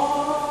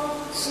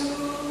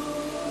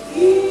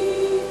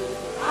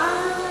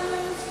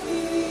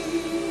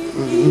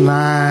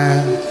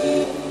 9.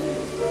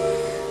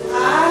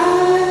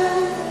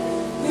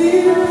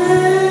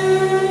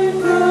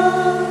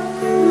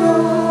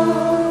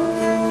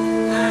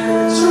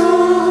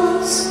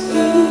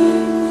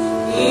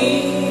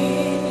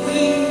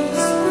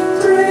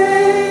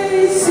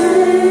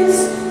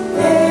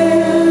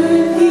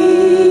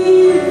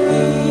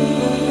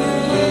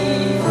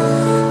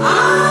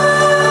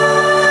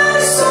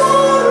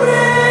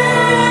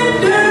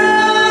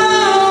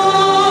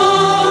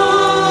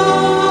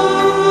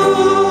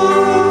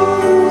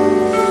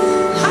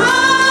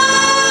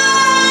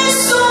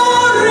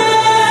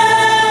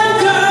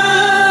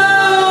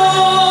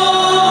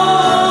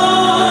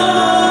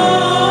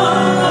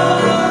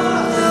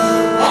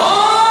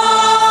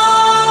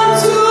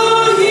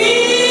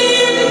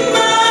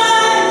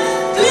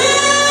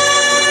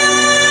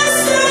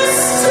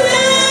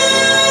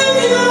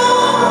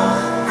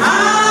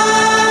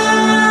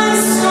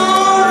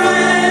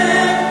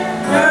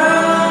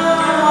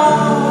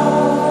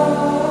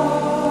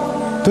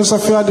 Those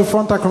of you at the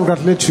front, I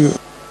congratulate you.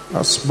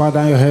 Just bow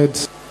down your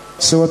heads.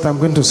 Say what I'm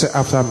going to say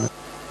after me.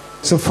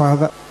 Say,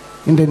 Father,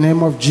 in the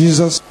name of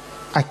Jesus,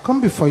 I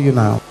come before you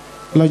now.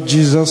 Lord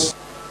Jesus,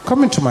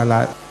 come into my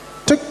life.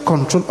 Take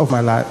control of my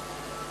life.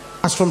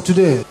 As from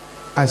today,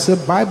 I say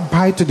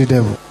bye-bye to the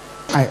devil.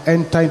 I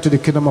enter into the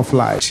kingdom of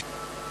light.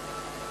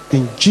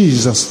 In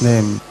Jesus'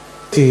 name,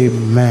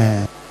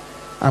 amen.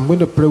 I'm going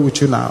to pray with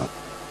you now.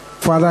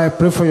 Father, I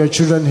pray for your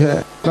children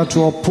here, that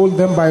you uphold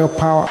them by your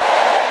power.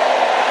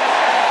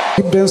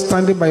 Keep them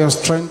standing by your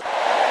strength.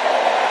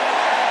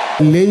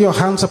 Lay your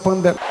hands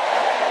upon them.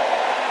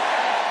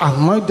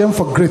 Anoint them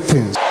for great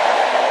things.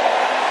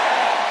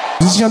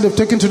 The decision they've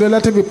taken today,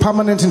 let it be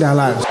permanent in their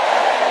lives.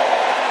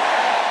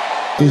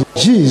 In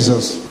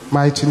Jesus'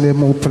 mighty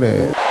name we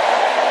pray.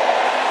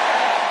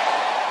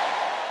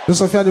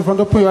 Those of you at the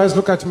front, open your eyes,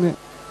 look at me.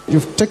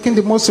 You've taken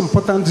the most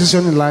important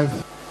decision in life.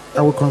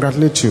 I will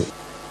congratulate you.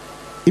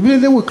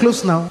 Immediately we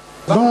close now.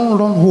 Don't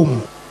run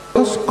home.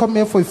 Just come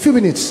here for a few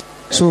minutes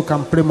so we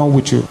can pray more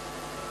with you.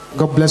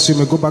 God bless you.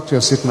 You may go back to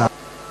your seat now.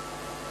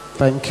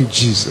 Thank you,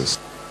 Jesus.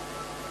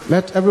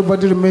 Let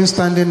everybody remain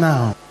standing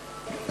now.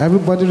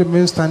 Everybody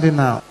remain standing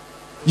now.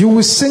 You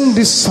will sing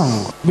this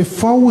song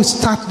before we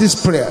start these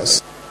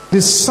prayers.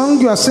 The song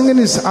you are singing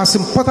is as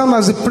important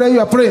as the prayer you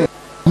are praying.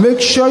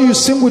 Make sure you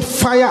sing with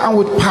fire and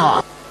with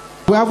power.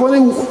 We have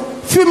only a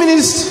few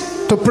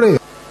minutes to pray.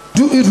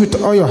 Do it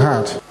with all your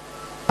heart.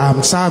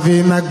 I'm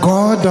serving a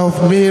God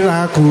of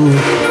miracles.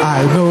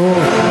 I know,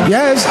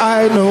 yes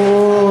I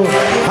know.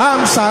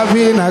 I'm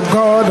serving a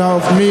God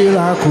of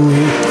miracles.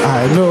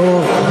 I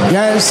know,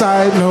 yes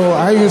I know.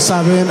 Are you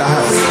serving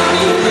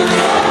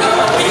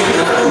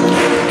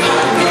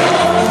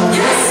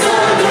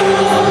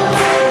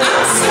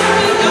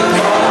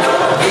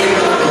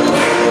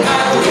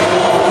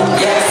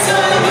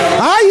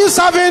Are you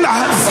serving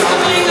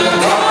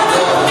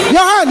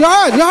Your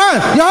hand.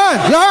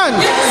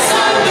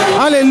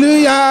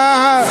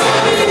 Hallelujah.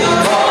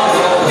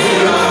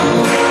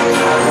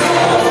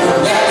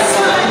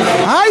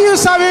 Are you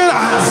serving?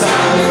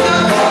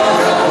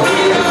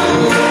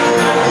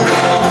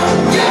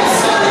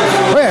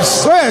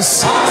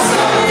 Yes.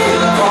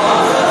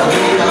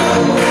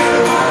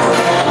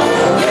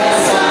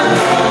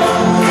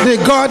 The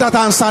God that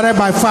answered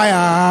by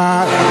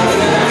fire.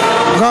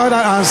 God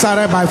that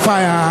answered by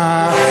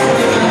fire.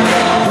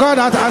 God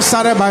that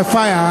answered by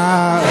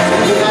fire.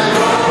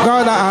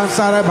 God that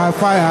answered by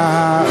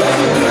fire.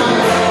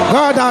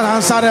 God that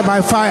answered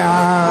by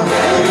fire.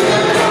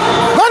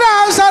 God that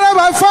answered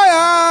by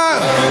fire.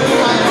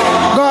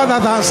 God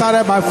that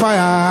answered by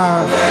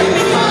fire.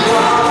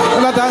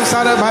 God that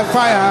answered by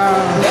fire.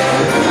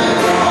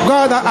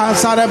 God that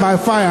answered by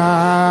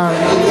fire.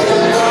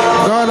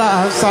 God that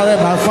answered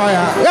by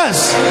fire.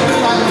 Yes.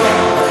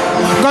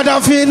 God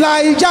of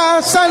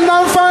Elijah, send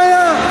down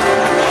fire.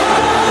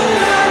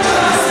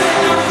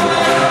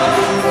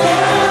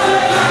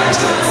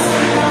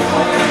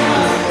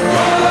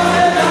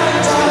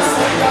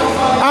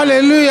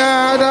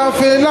 Hallelujah, God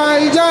of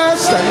Elijah,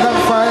 send down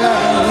fire.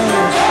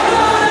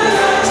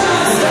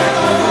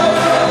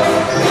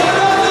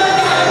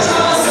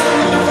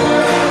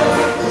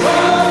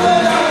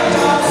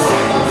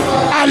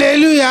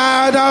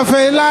 Hallelujah, God of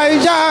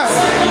Elijah.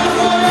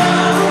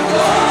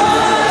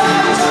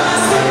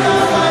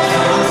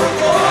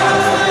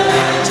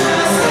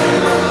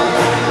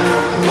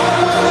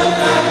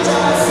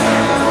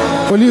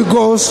 Holy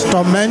Ghost,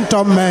 torment,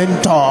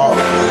 tormentor.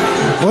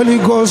 Holy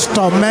Ghost,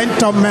 torment,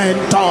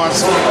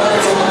 tormentors.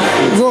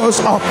 Holy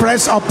Ghost,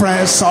 oppress,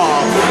 oppressor.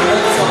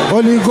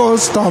 Holy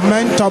Ghost,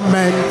 torment,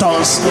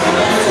 tormentors.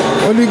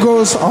 Holy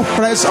Ghost,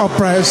 oppress,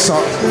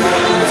 oppressor.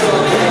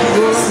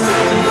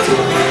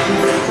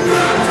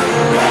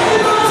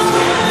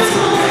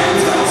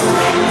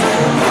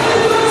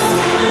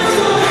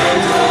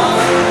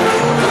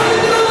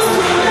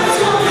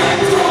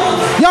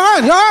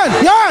 Yawn.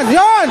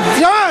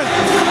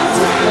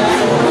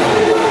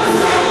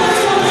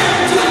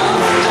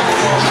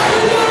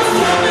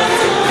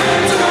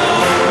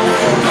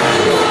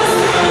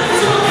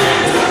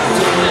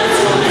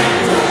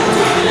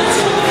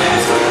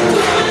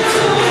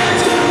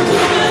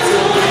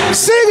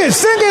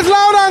 Sing it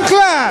loud and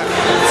clear.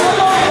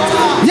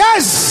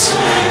 Yes.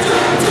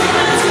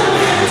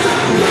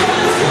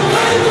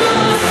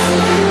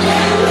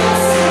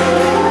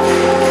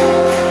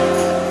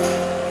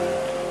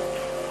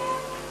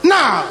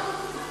 Now,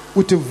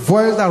 with a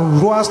voice that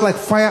roars like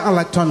fire and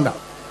like thunder,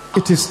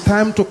 it is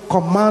time to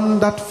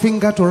command that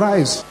finger to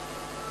rise.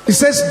 It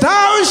says,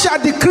 thou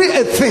shalt decree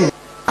a thing,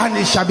 and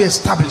it shall be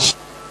established.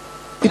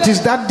 It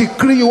is that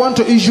decree you want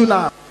to issue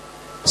now.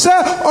 Say,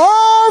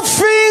 oh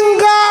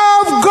finger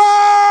of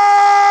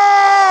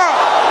God,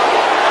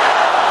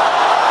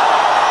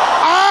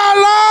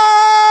 arise,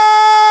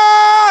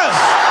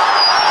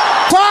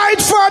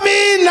 fight for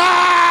me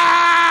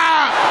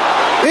now,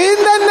 in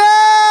the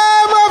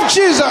name of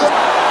Jesus.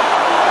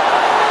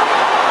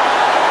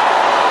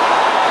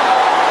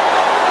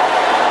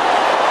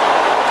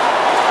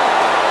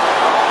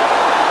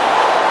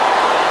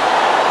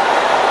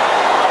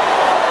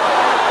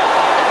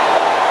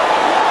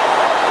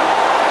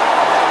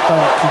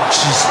 Thank you,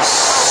 Jesus.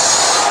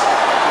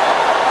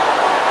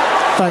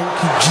 Thank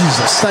you,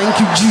 Jesus. Thank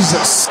you,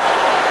 Jesus.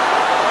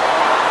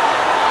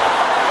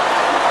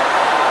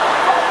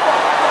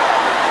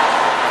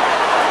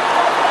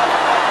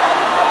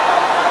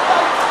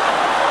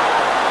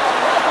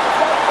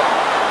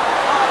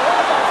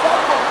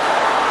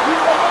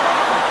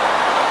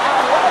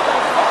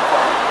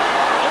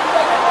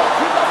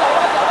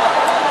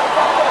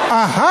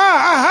 Aha.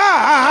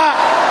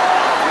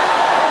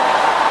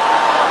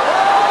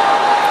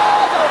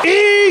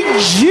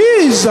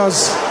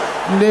 Jesus'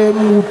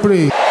 name we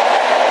pray.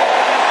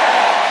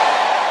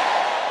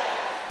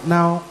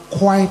 Now,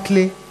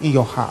 quietly in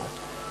your heart,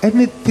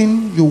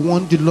 anything you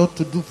want the Lord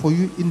to do for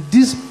you in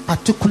this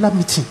particular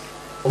meeting,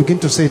 begin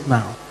to say it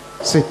now.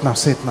 Say it now,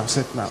 say it now,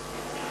 say it now.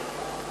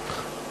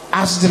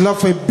 Ask the Lord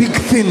for a big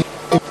thing.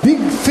 A big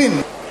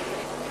thing.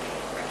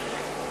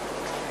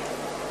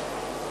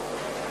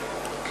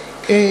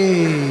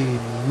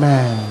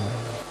 Amen.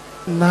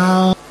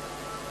 Now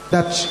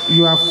that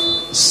you have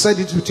said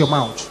it with your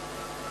mouth,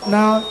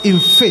 now in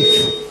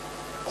faith,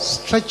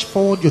 stretch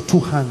forward your two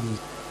hands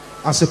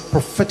as a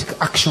prophetic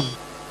action.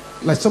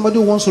 Like somebody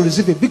who wants to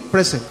receive a big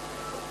present,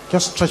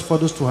 just stretch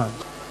forward those two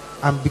hands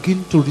and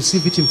begin to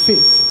receive it in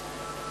faith.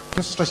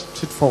 Just stretch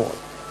it forward.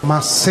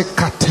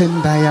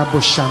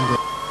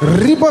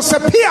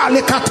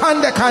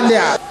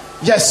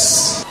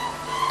 Yes.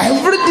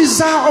 Every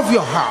desire of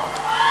your heart,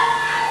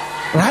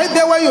 right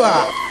there where you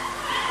are,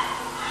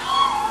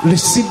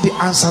 receive the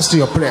answers to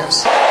your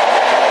prayers.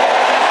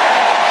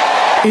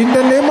 In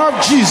the name of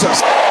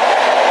Jesus.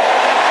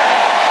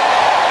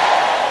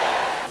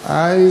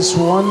 Is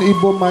one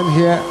Igbo man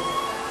here.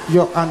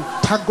 Your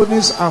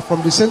antagonists are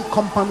from the same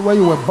compound where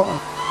you were born.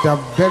 They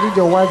have buried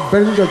your wife,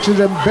 buried your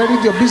children,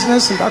 buried your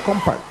business in that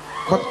compound.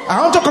 But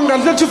I want to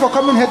congratulate you for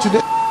coming here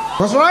today.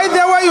 Because right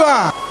there where you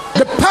are,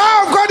 the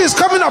power of God is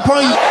coming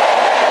upon you.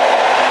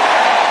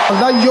 And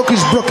that yoke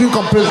is broken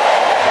completely.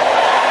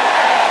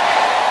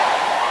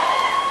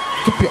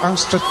 Keep your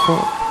arms stretched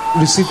forward.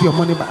 Receive your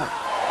money back.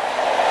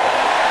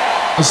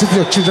 Receive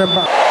your children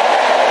back.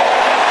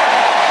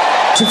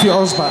 Receive your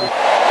husband.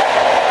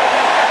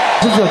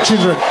 Receive your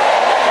children.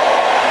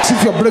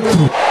 Receive your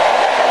breakthrough.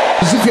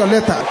 Receive your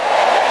letter.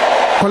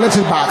 Collect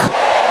it back.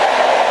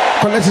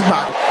 Collect it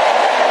back.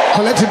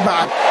 Collect it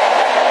back.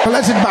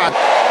 Collect it back.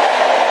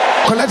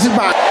 Collect it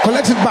back.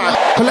 Collect it back.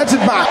 Collect it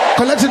back.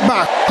 Collect it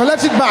back.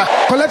 Collect it back.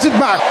 Collect it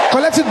back.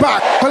 Collect it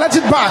back. Collect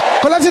it back.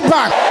 Collect it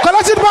back.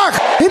 Collect it back.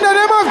 In the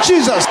name of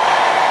Jesus.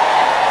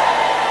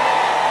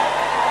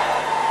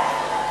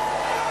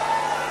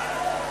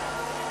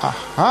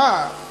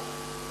 Aha.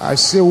 I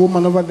see a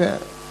woman over there.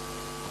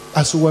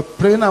 As we were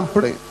praying and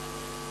praying,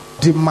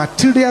 the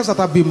materials that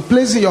have been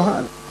placed in your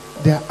hand,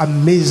 they are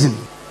amazing.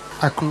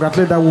 I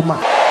congratulate that woman.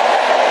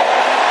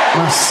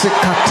 I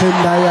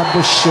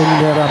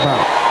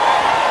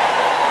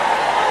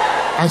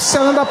see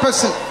another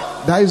person.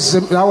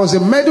 There was a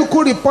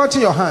medical report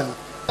in your hand.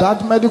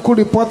 That medical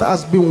report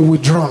has been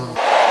withdrawn.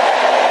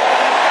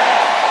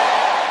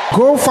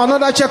 Go for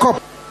another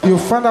checkup. You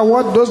find out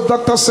what those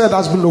doctors said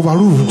has been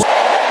overruled.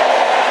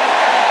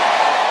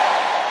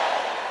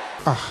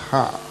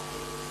 Aha.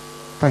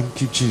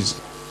 Thank you, Jesus.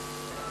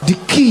 The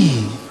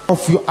key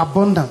of your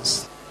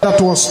abundance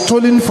that was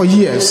stolen for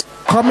years,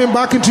 coming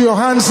back into your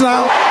hands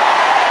now.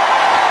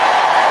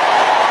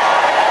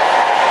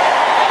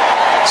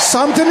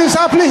 Something is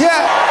happening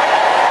here.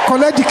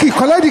 Collect the key.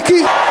 Collect the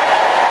key.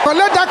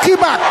 Collect that key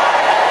back.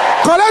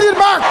 Collect it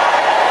back.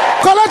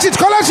 Collect it.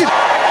 Collect it.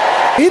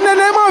 In the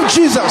name of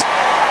Jesus.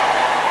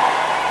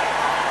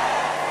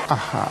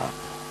 Aha.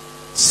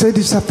 Say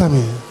this after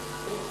me.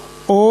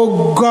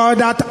 Oh God,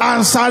 that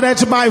answered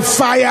it by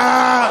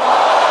fire.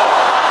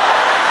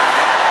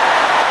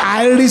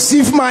 I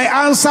receive my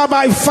answer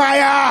by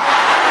fire.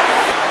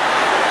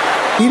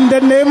 In the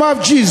name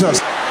of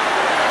Jesus.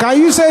 Can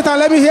you say it and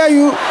let me hear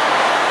you?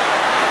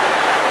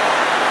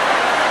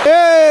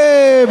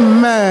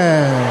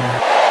 Amen.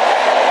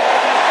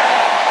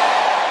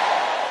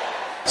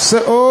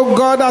 Say, oh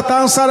God, that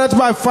answered it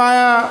by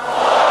fire.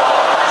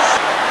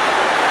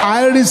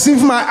 I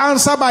receive my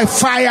answer by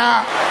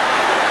fire.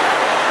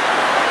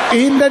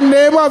 In the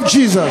name of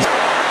Jesus.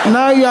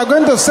 Now you are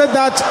going to say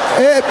that.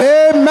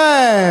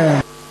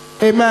 Amen.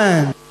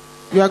 Amen.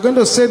 You are going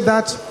to say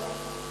that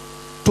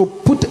to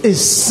put a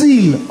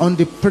seal on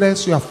the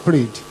prayers you have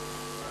prayed.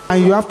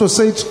 And you have to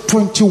say it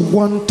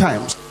 21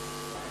 times.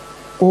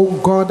 Oh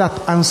God,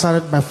 that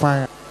answered by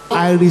fire.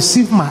 I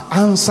receive my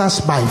answers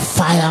by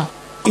fire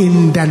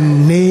in the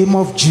name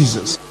of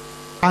Jesus.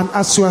 And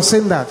as you are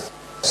saying that,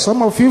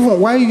 some of you,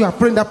 while you are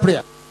praying that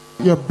prayer,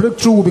 your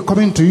breakthrough will be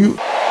coming to you.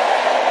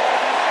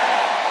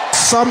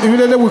 Some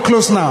immediately will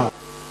close now.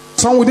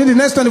 Some within the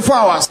next 24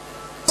 hours.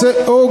 Say,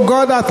 oh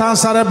God, that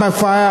answered by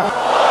fire.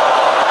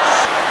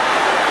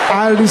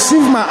 I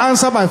receive my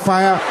answer by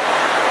fire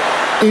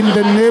in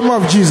the name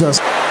of Jesus.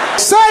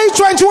 Say it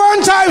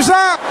 21 times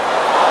now.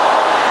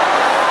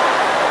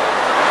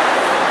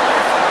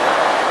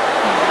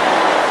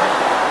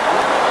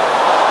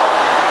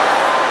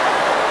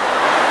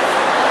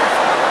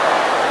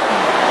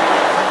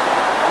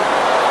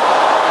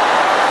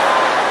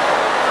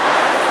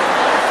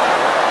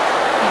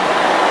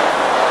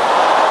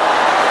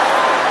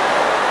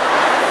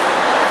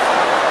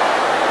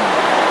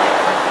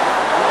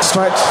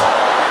 Right.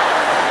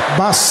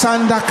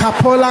 Basanda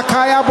kapola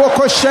kaya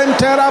boko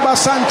shentera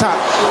basanta.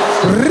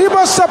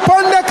 Ribo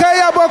saponde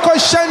kaya boko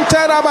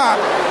shentera ba.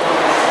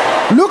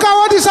 Look at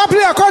what is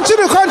happening.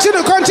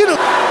 Continue.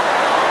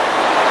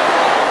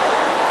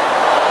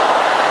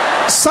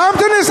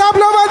 Something is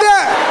happening over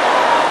there.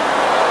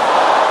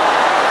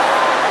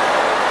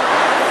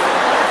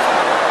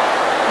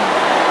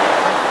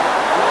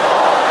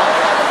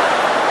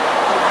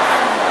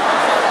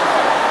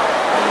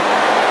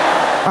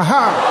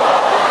 Aha.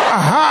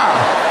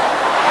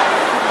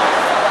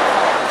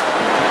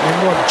 In the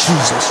name of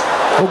Jesus.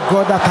 Oh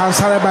God, that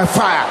answered by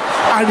fire.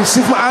 I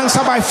receive my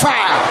answer by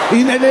fire.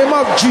 In the name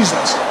of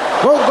Jesus.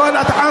 Oh God,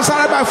 that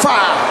answered by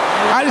fire.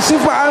 I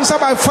receive my answer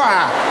by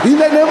fire. In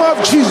the name of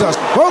Jesus.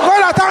 Oh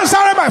God, that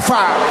answered by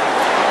fire.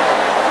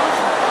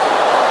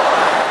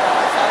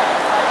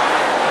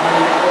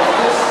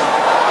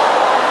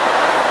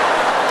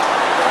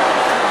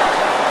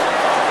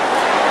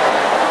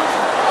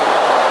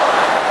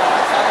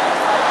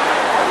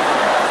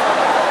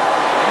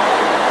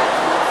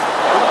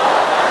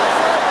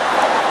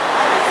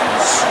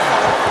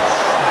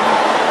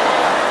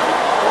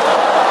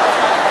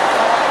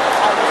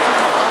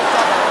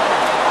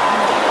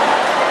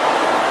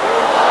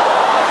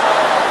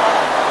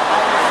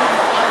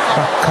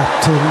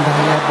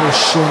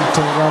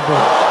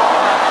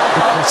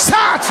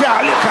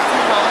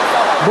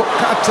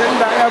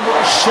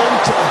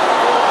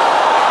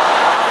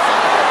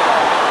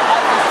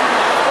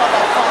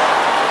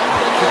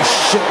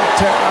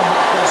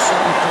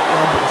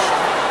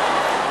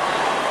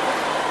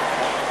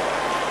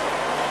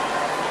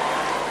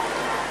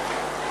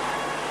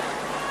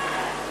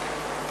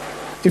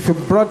 If you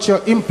brought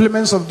your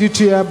implements of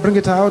duty here, bring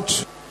it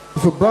out.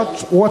 If you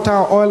brought water,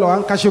 oil, or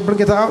handkerchief, bring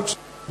it out.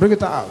 Bring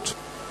it out.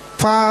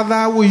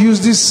 Father, we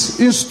use this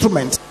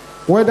instrument,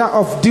 whether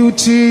of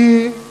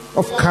duty,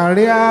 of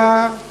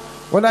career,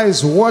 whether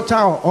it's water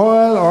or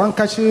oil or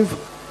handkerchief.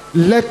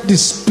 Let the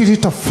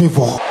spirit of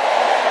favor,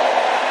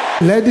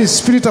 let the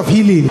spirit of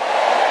healing,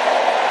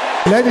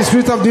 let the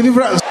spirit of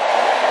deliverance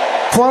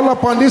fall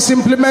upon these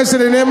implements in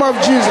the name of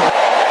Jesus.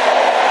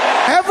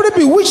 Every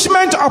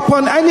bewitchment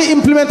upon any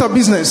implement of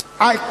business,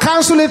 I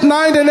cancel it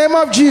now in the name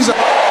of Jesus.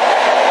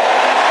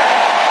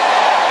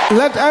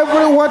 Let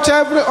every water,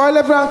 every oil,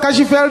 every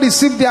handkerchief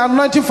receive the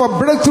anointing for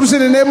breakthroughs in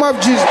the name of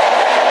Jesus.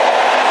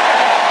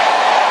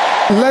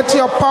 Let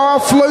your power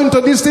flow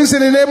into these things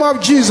in the name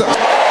of Jesus.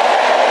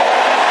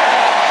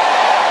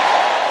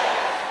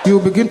 You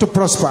will begin to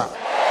prosper.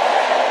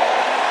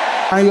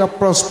 And your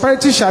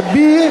prosperity shall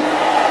be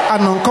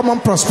an uncommon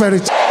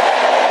prosperity.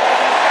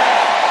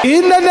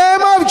 In the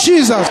name of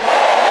Jesus.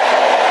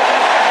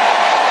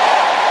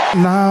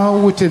 Now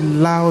with a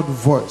loud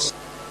voice,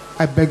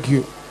 I beg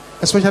you,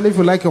 especially if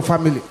you like your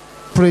family,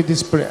 pray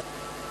this prayer.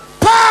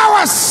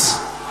 Powers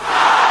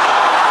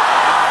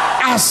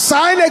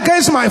assigned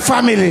against my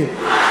family,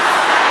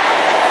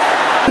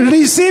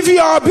 receive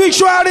your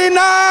obituary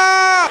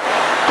now.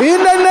 In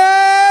the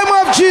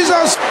name of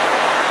Jesus.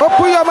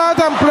 Open your mouth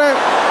and pray.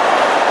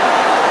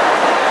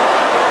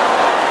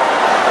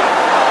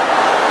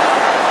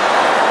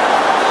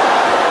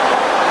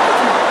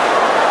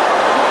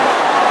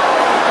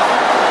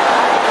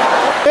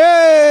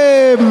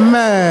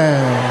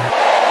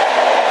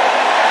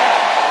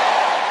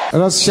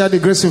 Let us share the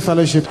grace in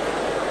fellowship.